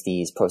against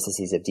these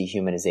processes of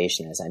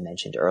dehumanization, as I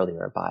mentioned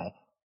earlier, by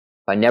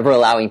never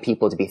allowing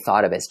people to be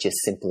thought of as just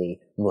simply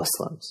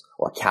Muslims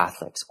or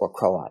Catholics or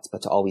Croats,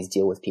 but to always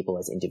deal with people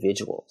as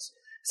individuals.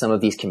 Some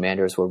of these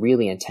commanders were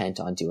really intent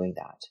on doing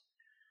that.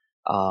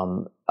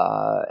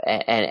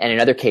 And in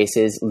other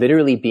cases,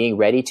 literally being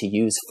ready to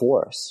use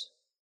force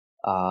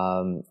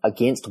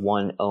against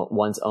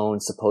one's own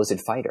supposed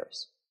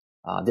fighters.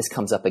 This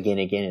comes up again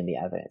and again in the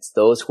evidence.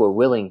 Those who are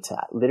willing to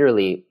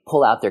literally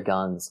pull out their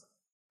guns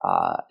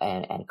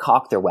and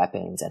cock their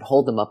weapons and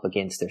hold them up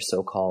against their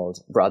so-called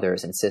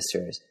brothers and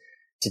sisters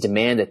to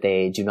demand that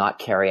they do not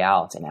carry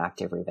out an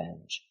active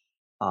revenge.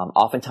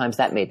 Oftentimes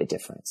that made the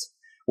difference.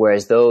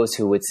 Whereas those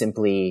who would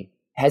simply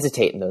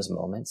hesitate in those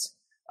moments,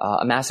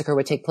 a massacre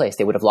would take place.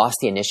 They would have lost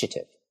the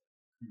initiative.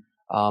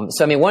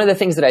 So, I mean, one of the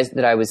things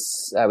that I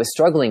was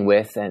struggling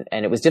with, and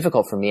it was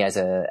difficult for me as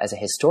a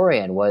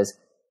historian, was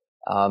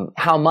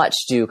how much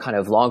do kind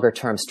of longer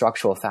term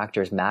structural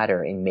factors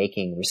matter in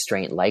making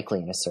restraint likely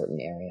in a certain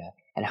area,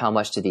 and how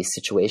much do these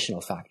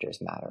situational factors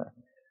matter?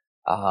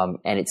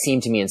 And it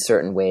seemed to me in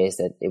certain ways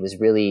that it was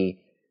really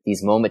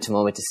these moment to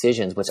moment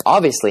decisions, which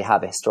obviously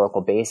have a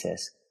historical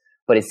basis,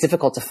 but it's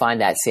difficult to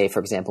find that, say, for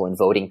example, in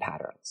voting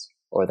patterns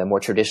or the more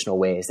traditional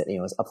ways that,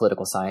 a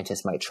political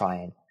scientist might try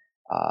and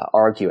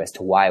argue as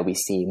to why we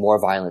see more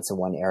violence in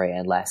one area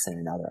and less in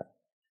another.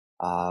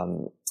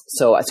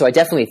 So I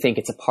definitely think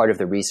it's a part of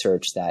the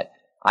research that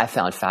I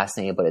found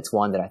fascinating, but it's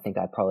one that I think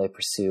I'd probably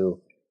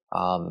pursue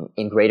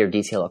in greater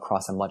detail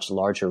across a much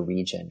larger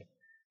region,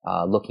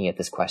 looking at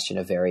this question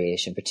of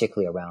variation,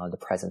 particularly around the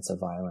presence of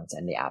violence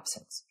and the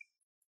absence.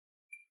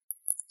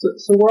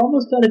 So we're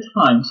almost out of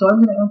time. So I'm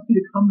going to ask you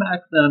to come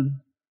back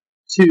then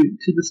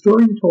to the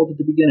story you told at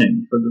the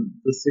beginning for the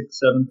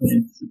 6th, 7th,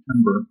 and 8th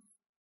September.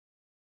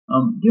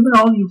 Given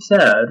all you've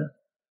said,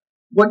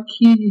 what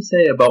can you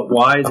say about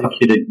why the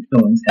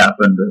killings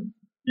happened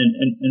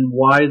and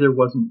why there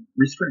wasn't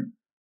restraint?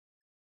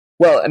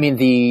 Well, I mean,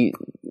 the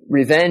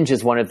revenge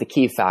is one of the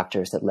key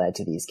factors that led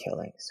to these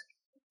killings.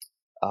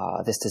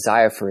 This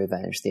desire for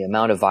revenge, the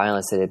amount of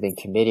violence that had been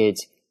committed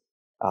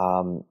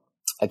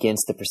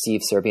against the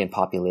perceived Serbian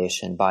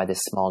population by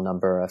this small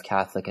number of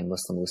Catholic and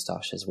Muslim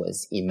Ustashas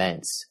was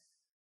immense,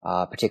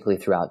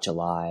 particularly throughout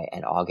July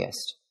and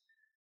August.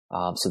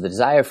 So the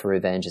desire for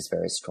revenge is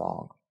very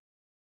strong.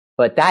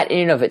 But that in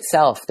and of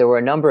itself, there were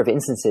a number of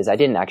instances. I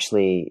didn't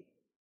actually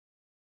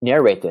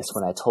narrate this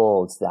when I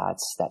told that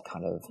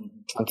kind of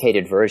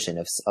truncated version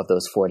of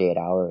those 48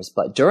 hours.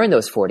 But during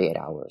those 48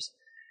 hours,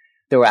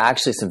 there were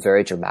actually some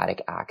very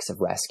dramatic acts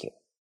of rescue.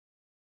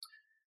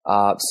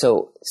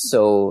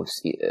 So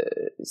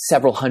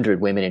several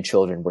hundred women and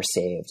children were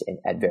saved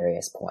at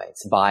various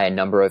points by a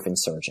number of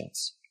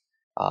insurgents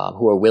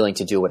who were willing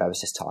to do what I was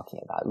just talking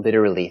about,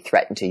 literally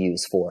threaten to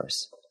use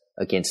force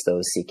against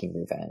those seeking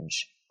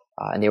revenge.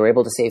 And they were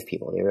able to save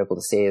people. They were able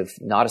to save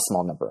not a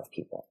small number of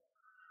people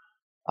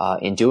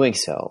in doing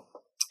so.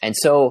 And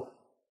so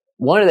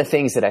one of the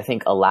things that I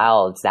think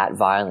allowed that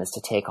violence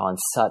to take on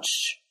such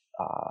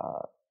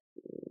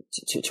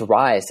to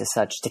rise to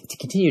such, to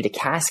continue to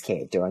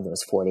cascade during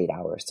those 48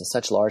 hours to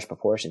such large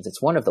proportions.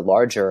 It's one of the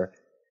larger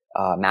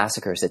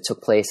massacres that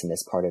took place in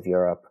this part of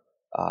Europe,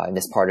 in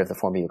this part of the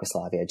former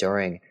Yugoslavia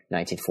during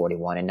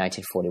 1941, and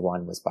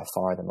 1941 was by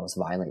far the most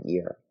violent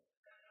year,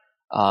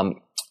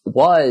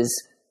 was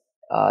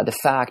the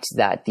fact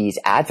that these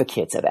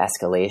advocates of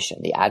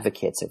escalation, the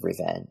advocates of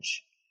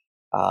revenge,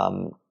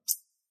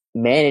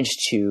 managed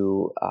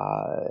to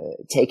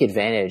take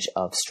advantage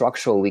of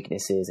structural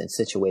weaknesses and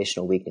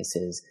situational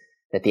weaknesses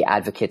that the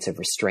advocates of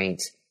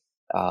restraint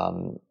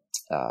that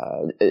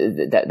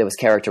was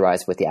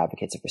characterized with the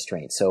advocates of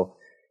restraint. So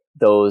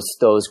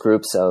those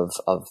groups of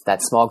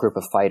that small group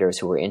of fighters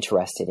who were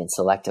interested in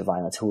selective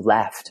violence, who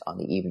left on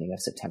the evening of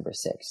September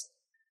 6th,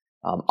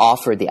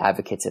 offered the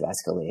advocates of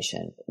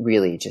escalation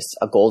really just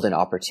a golden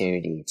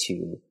opportunity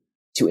to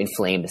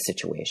inflame the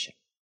situation.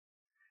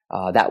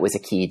 That was a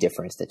key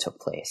difference that took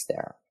place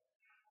there.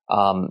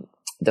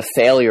 The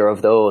failure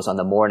of those on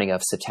the morning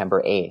of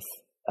September 8th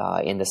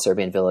in the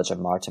Serbian village of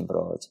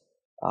Martinbrod,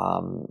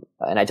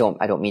 and I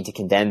don't mean to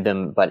condemn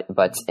them, but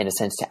in a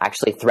sense to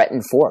actually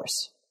threaten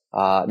force.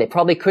 They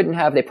probably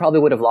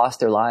would have lost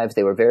their lives.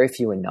 They were very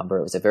few in number.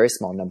 It was a very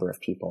small number of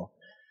people,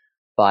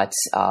 but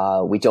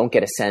we don't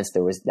get a sense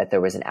that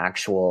there was an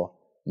actual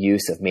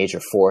use of major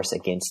force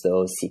against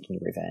those seeking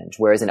revenge.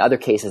 Whereas in other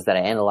cases that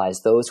I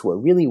analyzed, those who were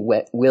really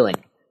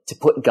willing to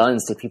put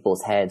guns to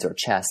people's heads or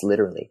chests,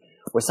 literally,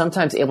 were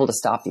sometimes able to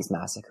stop these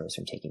massacres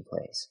from taking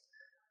place.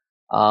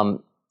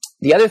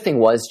 The other thing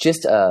was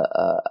just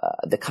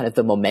the kind of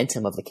the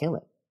momentum of the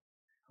killing.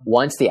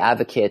 Once the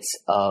advocates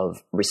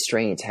of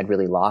restraint had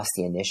really lost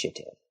the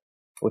initiative,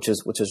 which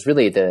was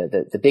really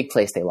the big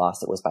place they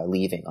lost it was by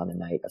leaving on the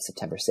night of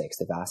September 6th.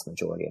 The vast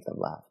majority of them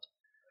left.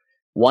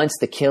 Once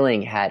the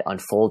killing had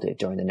unfolded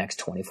during the next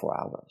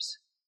 24 hours,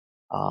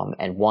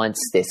 and once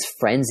this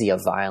frenzy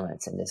of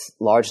violence and this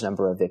large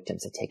number of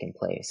victims had taken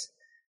place,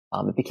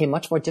 it became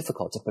much more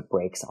difficult to put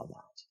brakes on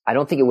that. I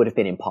don't think it would have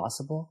been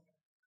impossible,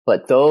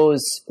 but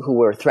those who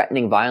were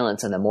threatening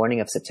violence on the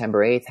morning of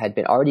September 8th had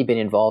already been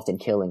involved in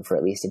killing for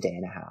at least a day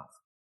and a half.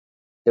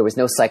 There was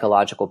no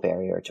psychological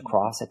barrier to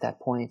cross at that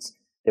point.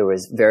 There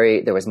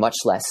was much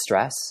less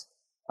stress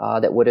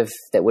that would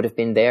have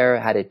been there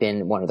had it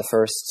been one of the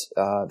first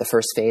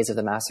phase of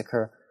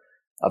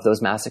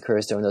those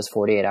massacres during those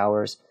 48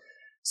 hours.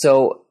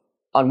 So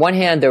on one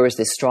hand, there was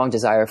this strong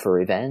desire for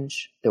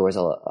revenge. There was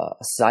a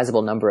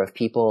sizable number of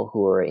people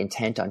who were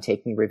intent on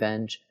taking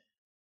revenge.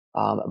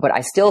 But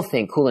I still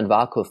think Kulen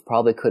Vakuf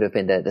probably could have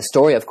been, the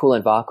story of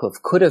Kulen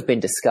Vakuf could have been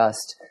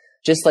discussed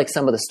just like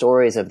some of the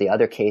stories of the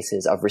other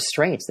cases of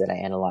restraint that I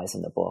analyze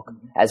in the book,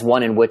 as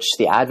one in which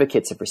the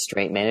advocates of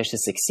restraint managed to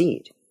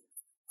succeed.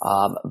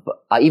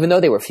 Even though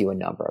they were few in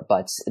number,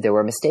 but there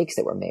were mistakes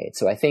that were made.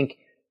 So I think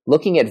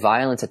looking at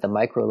violence at the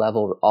micro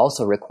level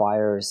also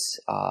requires,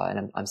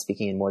 and I'm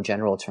speaking in more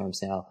general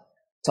terms now,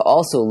 to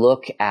also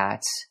look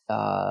at,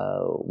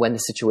 when the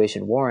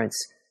situation warrants,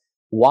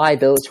 why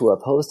those who are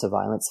opposed to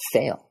violence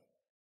fail.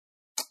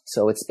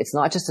 So it's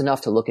not just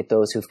enough to look at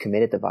those who've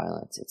committed the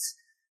violence.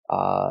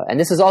 And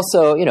this is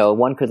also,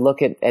 one could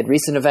look at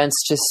recent events.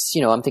 Just,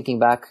 I'm thinking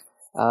back,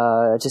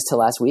 just to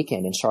last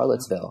weekend in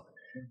Charlottesville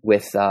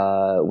with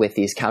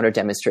these counter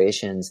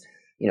demonstrations.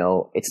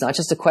 It's not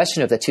just a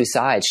question of the two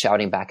sides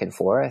shouting back and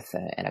forth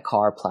and a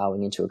car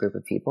plowing into a group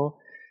of people.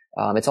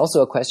 It's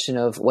also a question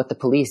of what the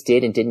police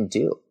did and didn't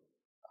do,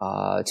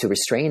 to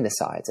restrain the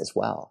sides as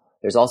well.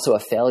 There's also a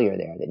failure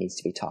there that needs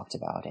to be talked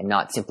about, and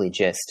not simply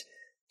just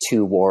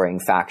two warring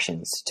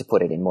factions, to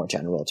put it in more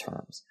general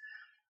terms.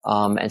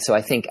 And so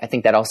I think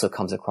that also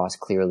comes across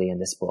clearly in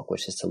this book,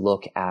 which is to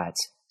look at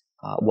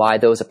why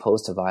those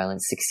opposed to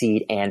violence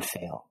succeed and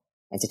fail,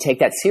 and to take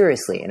that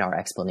seriously in our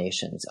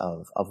explanations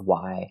of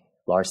why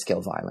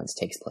large-scale violence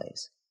takes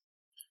place.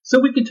 So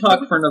we could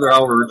talk for another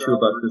hour or two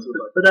about this,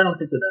 but I don't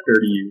think that's fair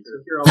to you. So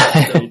here I'll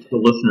say to the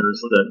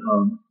listeners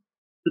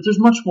that there's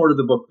much more to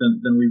the book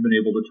than we've been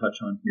able to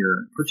touch on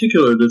here. In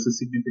particular, there's a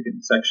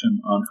significant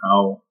section on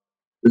how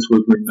this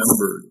was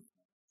remembered.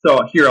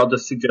 So here I'll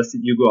just suggest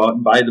that you go out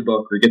and buy the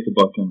book or get the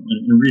book and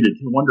read it.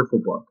 It's a wonderful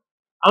book.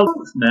 I'll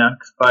close,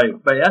 Max, by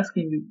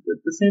asking you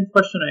the same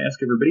question I ask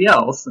everybody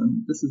else,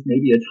 and this is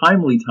maybe a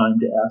timely time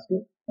to ask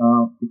it,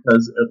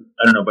 because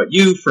I don't know about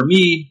you, for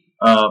me,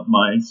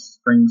 my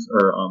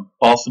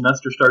fall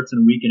semester starts in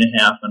a week and a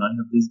half, and I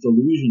have these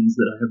delusions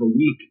that I have a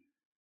week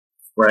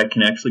where I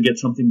can actually get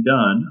something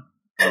done,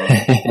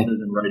 other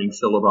than writing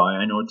syllabi.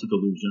 I know it's a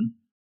delusion.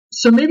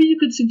 So maybe you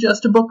could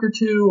suggest a book or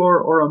two,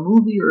 or a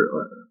movie,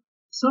 or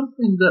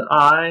something that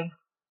I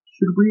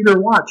should read or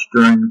watch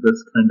during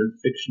this kind of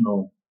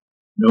fictional,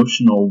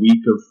 notional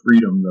week of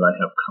freedom that I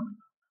have coming.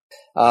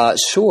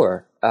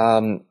 Sure.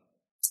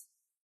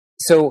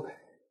 So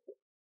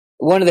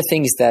one of the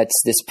things that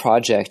this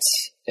project,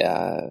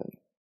 how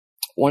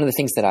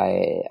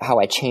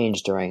I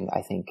changed during,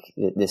 I think,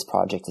 this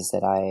project is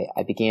that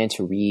I began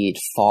to read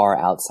far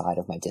outside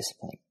of my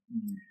discipline,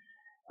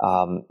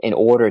 in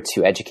order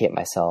to educate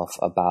myself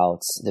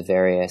about the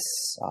various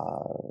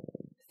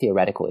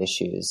theoretical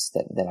issues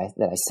that I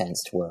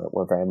sensed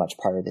were very much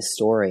part of this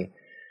story.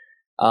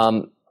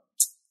 And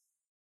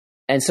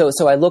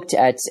so I looked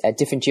at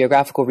different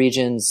geographical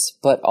regions,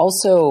 but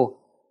also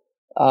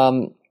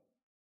I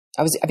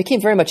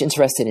became very much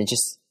interested in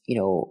just,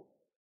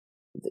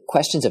 the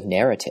questions of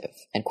narrative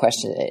and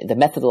the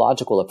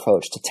methodological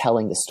approach to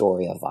telling the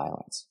story of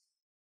violence.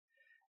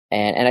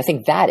 And I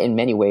think that in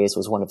many ways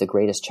was one of the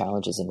greatest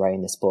challenges in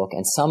writing this book.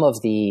 And some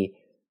of the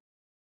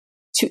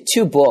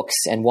two books,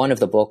 and one of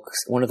the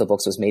books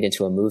was made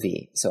into a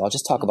movie. So I'll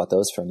just talk about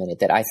those for a minute,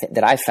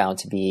 that I found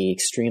to be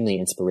extremely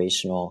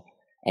inspirational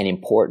and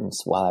important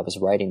while I was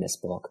writing this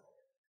book.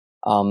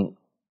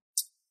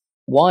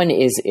 One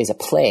is a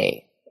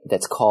play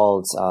that's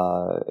called,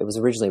 it was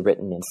originally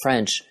written in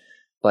French,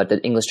 but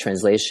the English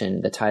translation,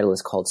 the title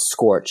is called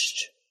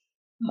Scorched,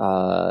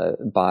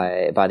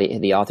 by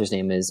the author's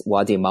name is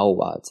Wadi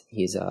Mawad.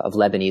 He's of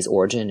Lebanese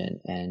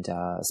origin and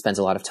spends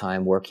a lot of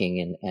time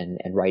working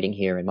and writing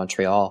here in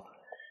Montreal.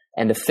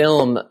 And the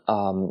film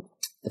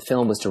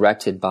was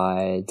directed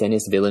by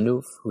Denis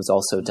Villeneuve, who's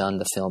also done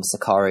the film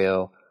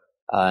Sicario.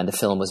 And the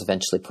film was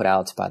eventually put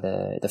out by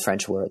the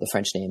French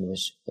name,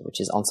 which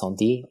is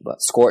Incendie,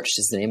 but Scorched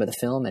is the name of the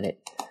film. And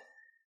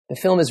the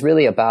film is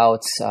really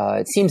about,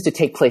 it seems to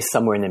take place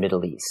somewhere in the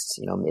Middle East.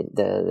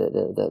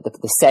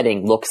 The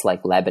setting looks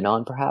like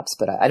Lebanon perhaps,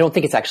 but I don't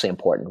think it's actually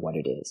important what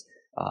it is.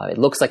 It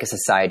looks like a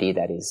society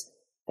that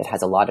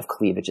has a lot of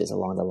cleavages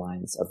along the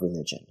lines of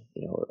religion.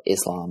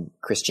 Islam,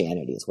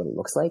 Christianity is what it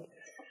looks like.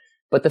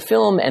 But the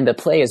film and the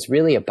play is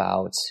really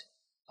about,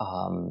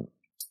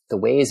 the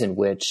ways in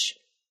which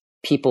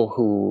people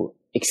who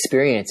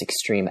experience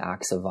extreme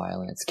acts of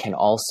violence can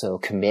also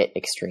commit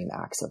extreme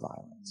acts of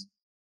violence.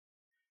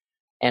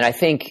 And I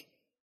think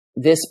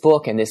this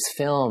book and this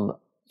film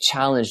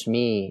challenged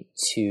me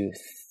to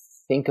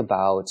think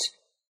about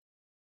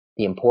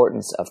the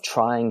importance of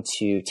trying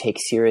to take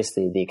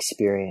seriously the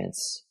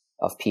experience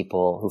of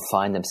people who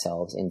find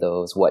themselves in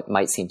those what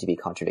might seem to be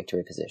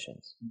contradictory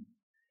positions.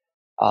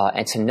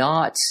 And to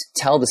not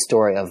tell the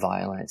story of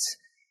violence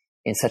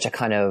in such a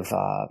kind of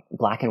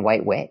black and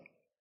white way.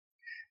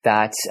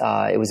 That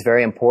it is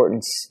very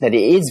important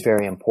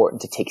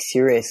to take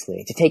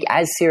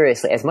as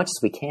much as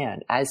we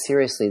can, as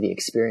seriously the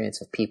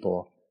experience of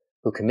people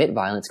who commit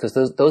violence, because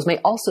those may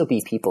also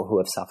be people who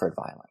have suffered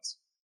violence.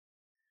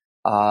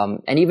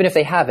 And even if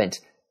they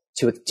haven't,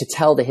 to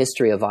tell the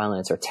history of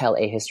violence or tell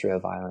a history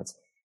of violence,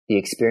 the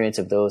experience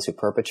of those who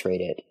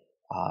perpetrate it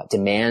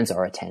demands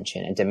our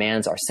attention and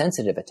demands our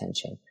sensitive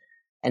attention.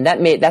 And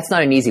that's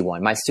not an easy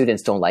one. My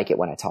students don't like it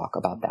when I talk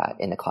about that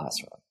in the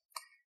classroom.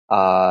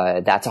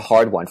 that's a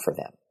hard one for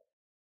them.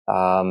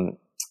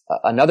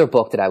 Another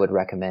book that I would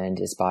recommend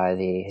is by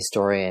the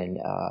historian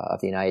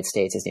of the United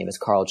States. His name is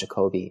Carl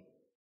Jacobi.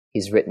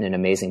 He's written an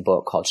amazing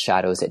book called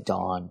Shadows at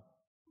Dawn,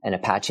 an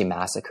Apache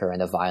massacre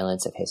and the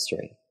violence of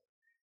history,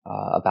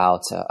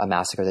 about a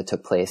massacre that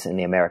took place in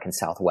the American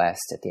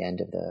Southwest at the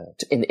end of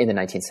in the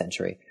 19th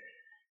century.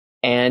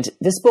 And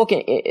this book,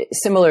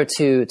 similar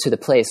to the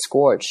play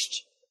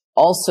Scorched,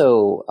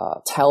 also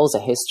tells a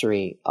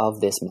history of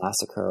this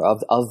massacre,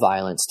 of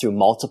violence through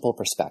multiple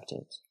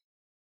perspectives,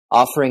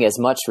 offering as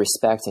much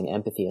respect and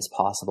empathy as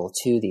possible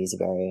to these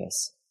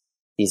various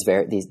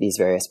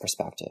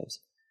perspectives,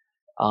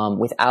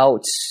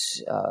 without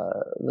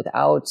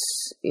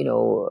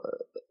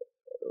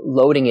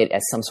loading it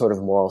as some sort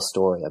of moral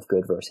story of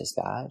good versus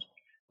bad,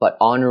 but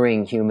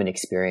honoring human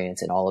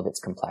experience in all of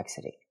its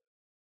complexity,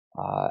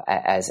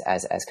 as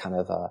kind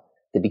of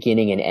the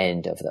beginning and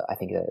end of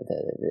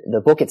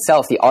the book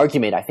itself. The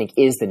argument, I think,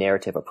 is the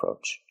narrative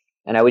approach.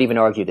 And I would even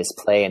argue this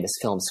play and this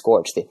film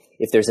Scorched,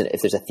 if there's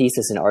a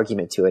thesis and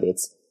argument to it,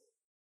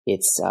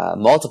 it's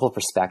multiple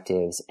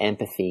perspectives,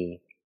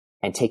 empathy,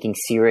 and taking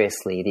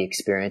seriously the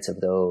experience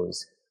of those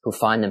who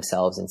find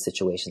themselves in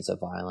situations of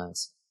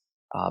violence,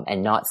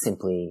 and not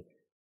simply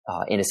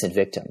innocent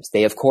victims.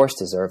 They, of course,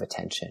 deserve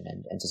attention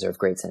and deserve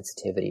great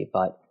sensitivity.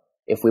 But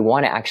if we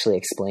want to actually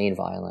explain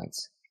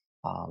violence,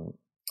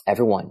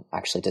 everyone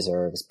actually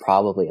deserves,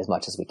 probably as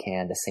much as we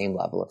can, the same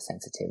level of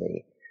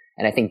sensitivity.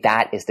 And I think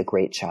that is the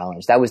great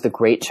challenge. That was the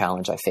great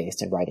challenge I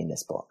faced in writing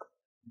this book.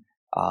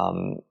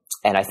 And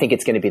I think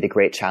it's going to be the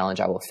great challenge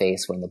I will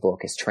face when the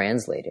book is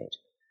translated.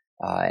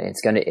 And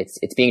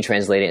it's being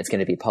translated. It's going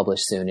to be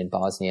published soon in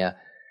Bosnia.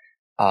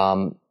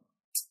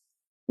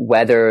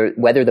 Whether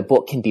the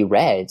book can be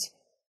read,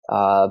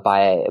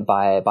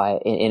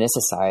 in a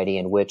society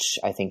in which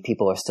I think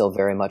people are still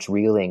very much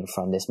reeling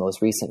from this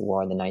most recent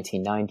war in the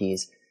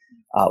 1990s,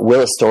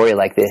 will a story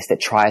like this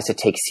that tries to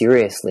take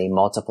seriously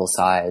multiple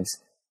sides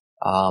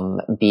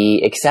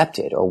be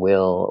accepted, or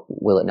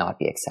will it not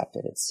be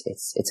accepted?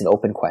 It's an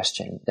open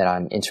question that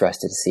I'm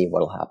interested to see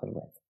what will happen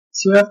with.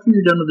 So after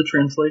you're done with the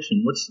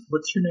translation, what's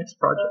your next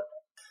project?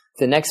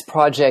 The next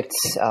project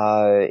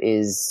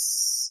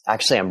is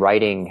actually I'm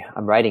writing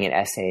an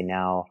essay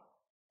now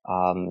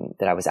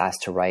that I was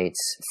asked to write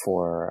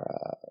for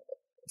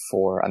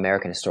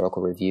American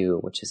Historical Review,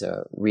 which is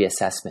a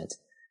reassessment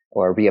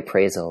or a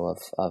reappraisal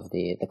of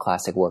the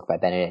classic work by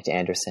Benedict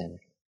Anderson,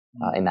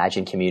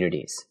 Imagined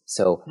Communities.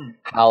 So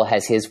how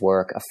has his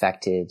work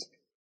affected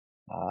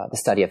the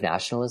study of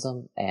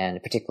nationalism,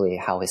 and particularly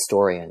how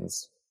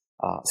historians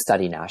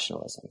study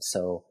nationalism?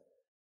 So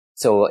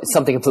it's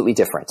something completely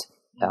different.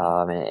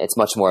 And it's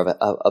much more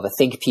of a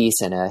think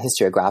piece and a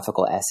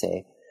historiographical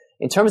essay.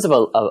 In terms of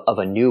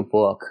a new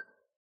book,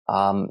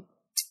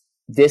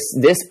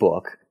 this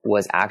book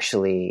was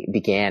actually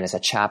began as a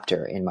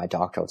chapter in my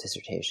doctoral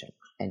dissertation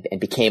and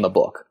became a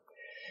book.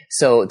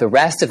 So the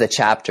rest of the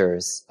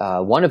chapters,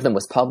 one of them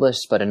was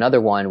published, but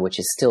another one, which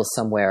is still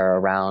somewhere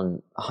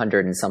around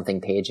 100 and something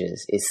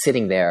pages, is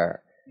sitting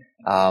there,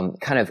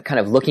 kind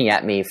of looking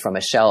at me from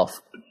a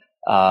shelf,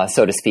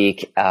 so to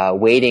speak,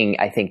 waiting,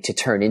 I think, to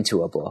turn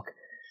into a book.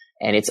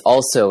 And it's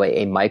also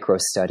a micro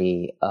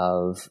study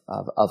of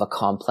a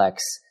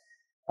complex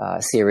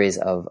series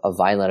of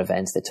violent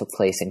events that took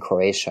place in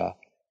Croatia,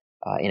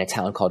 in a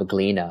town called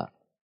Glina,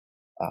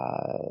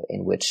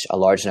 in which a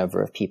large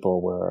number of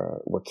people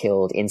were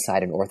killed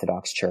inside an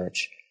Orthodox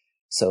church.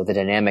 So the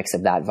dynamics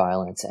of that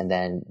violence, and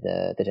then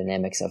the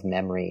dynamics of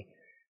memory.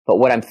 But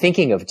what I'm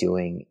thinking of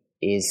doing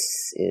is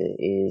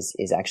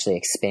actually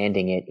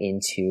expanding it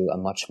into a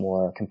much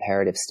more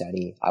comparative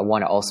study. I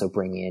want to also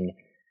bring in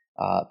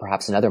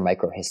perhaps another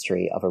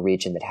microhistory of a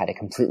region that had a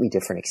completely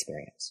different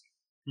experience.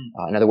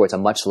 In other words, a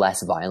much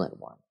less violent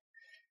one.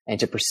 And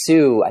to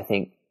pursue, I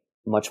think,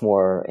 in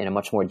a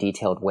much more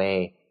detailed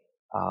way,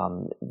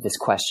 this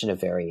question of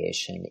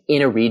variation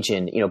in a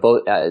region,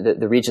 both,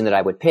 the region that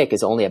I would pick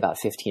is only about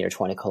 15 or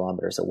 20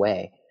 kilometers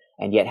away,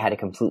 and yet had a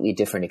completely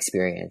different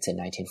experience in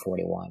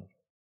 1941.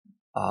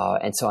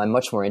 And so I'm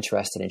much more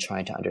interested in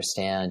trying to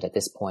understand at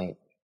this point,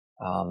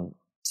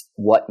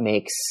 what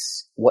makes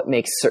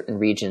certain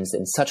regions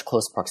in such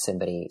close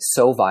proximity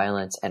so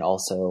violent and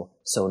also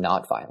so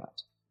not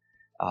violent,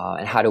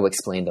 and how to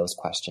explain those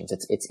questions.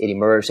 It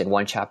emerged in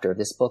one chapter of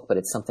this book, but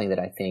it's something that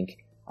I think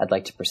I'd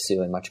like to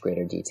pursue in much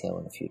greater detail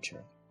in the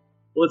future.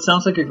 Well, it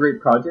sounds like a great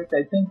project.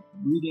 I think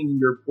reading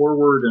your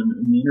foreword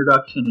and the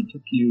introduction, it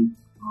took you,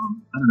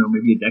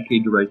 maybe a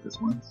decade to write this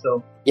one.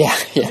 So yeah.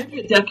 Maybe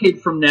a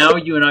decade from now,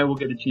 you and I will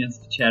get a chance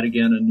to chat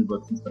again on New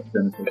Books and Stuff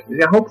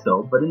Beneficiaries. I hope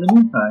so. But in the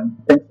meantime,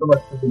 thanks so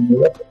much for being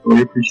here. I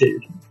really appreciate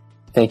your time.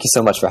 Thank you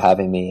so much for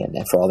having me and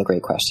for all the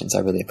great questions. I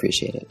really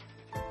appreciate it.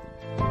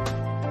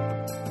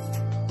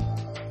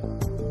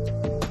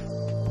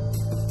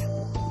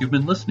 You've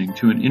been listening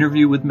to an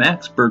interview with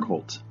Max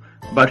Bergholtz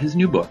about his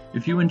new book.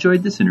 If you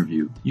enjoyed this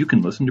interview, you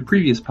can listen to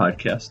previous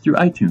podcasts through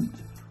iTunes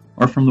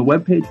or from the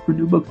webpage for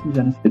New Books and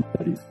Genocide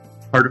Studies,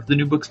 part of the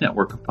New Books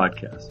Network of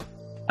podcasts.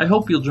 I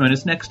hope you'll join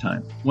us next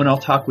time when I'll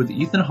talk with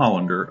Ethan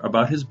Hollander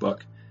about his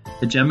book,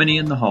 Hegemony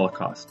in the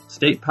Holocaust,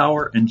 State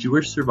Power and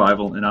Jewish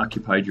Survival in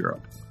Occupied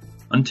Europe.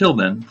 Until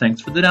then, thanks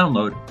for the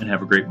download and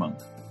have a great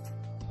month.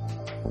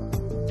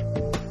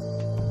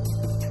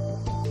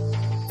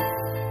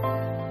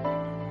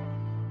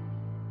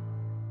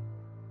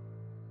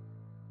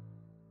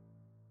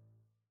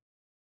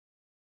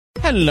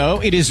 Hello,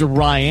 it is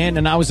Ryan,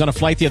 and I was on a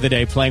flight the other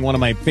day playing one of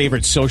my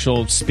favorite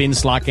social spin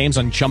slot games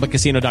on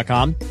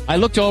ChumbaCasino.com. I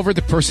looked over at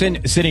the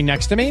person sitting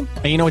next to me,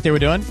 and you know what they were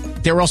doing?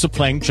 They were also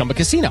playing Chumba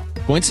Casino.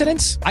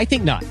 Coincidence? I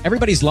think not.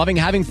 Everybody's loving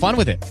having fun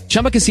with it.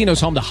 Chumba Casino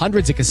is home to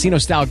hundreds of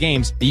casino-style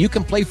games that you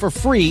can play for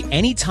free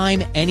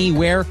anytime,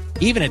 anywhere,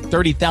 even at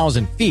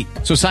 30,000 feet.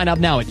 So sign up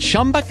now at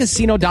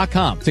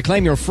ChumbaCasino.com to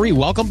claim your free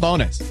welcome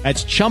bonus.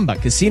 That's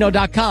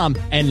ChumbaCasino.com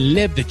and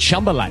live the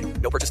Chumba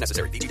life. No purchase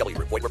necessary. VGW.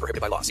 Void where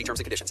prohibited by law. See terms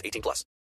and conditions. 18+.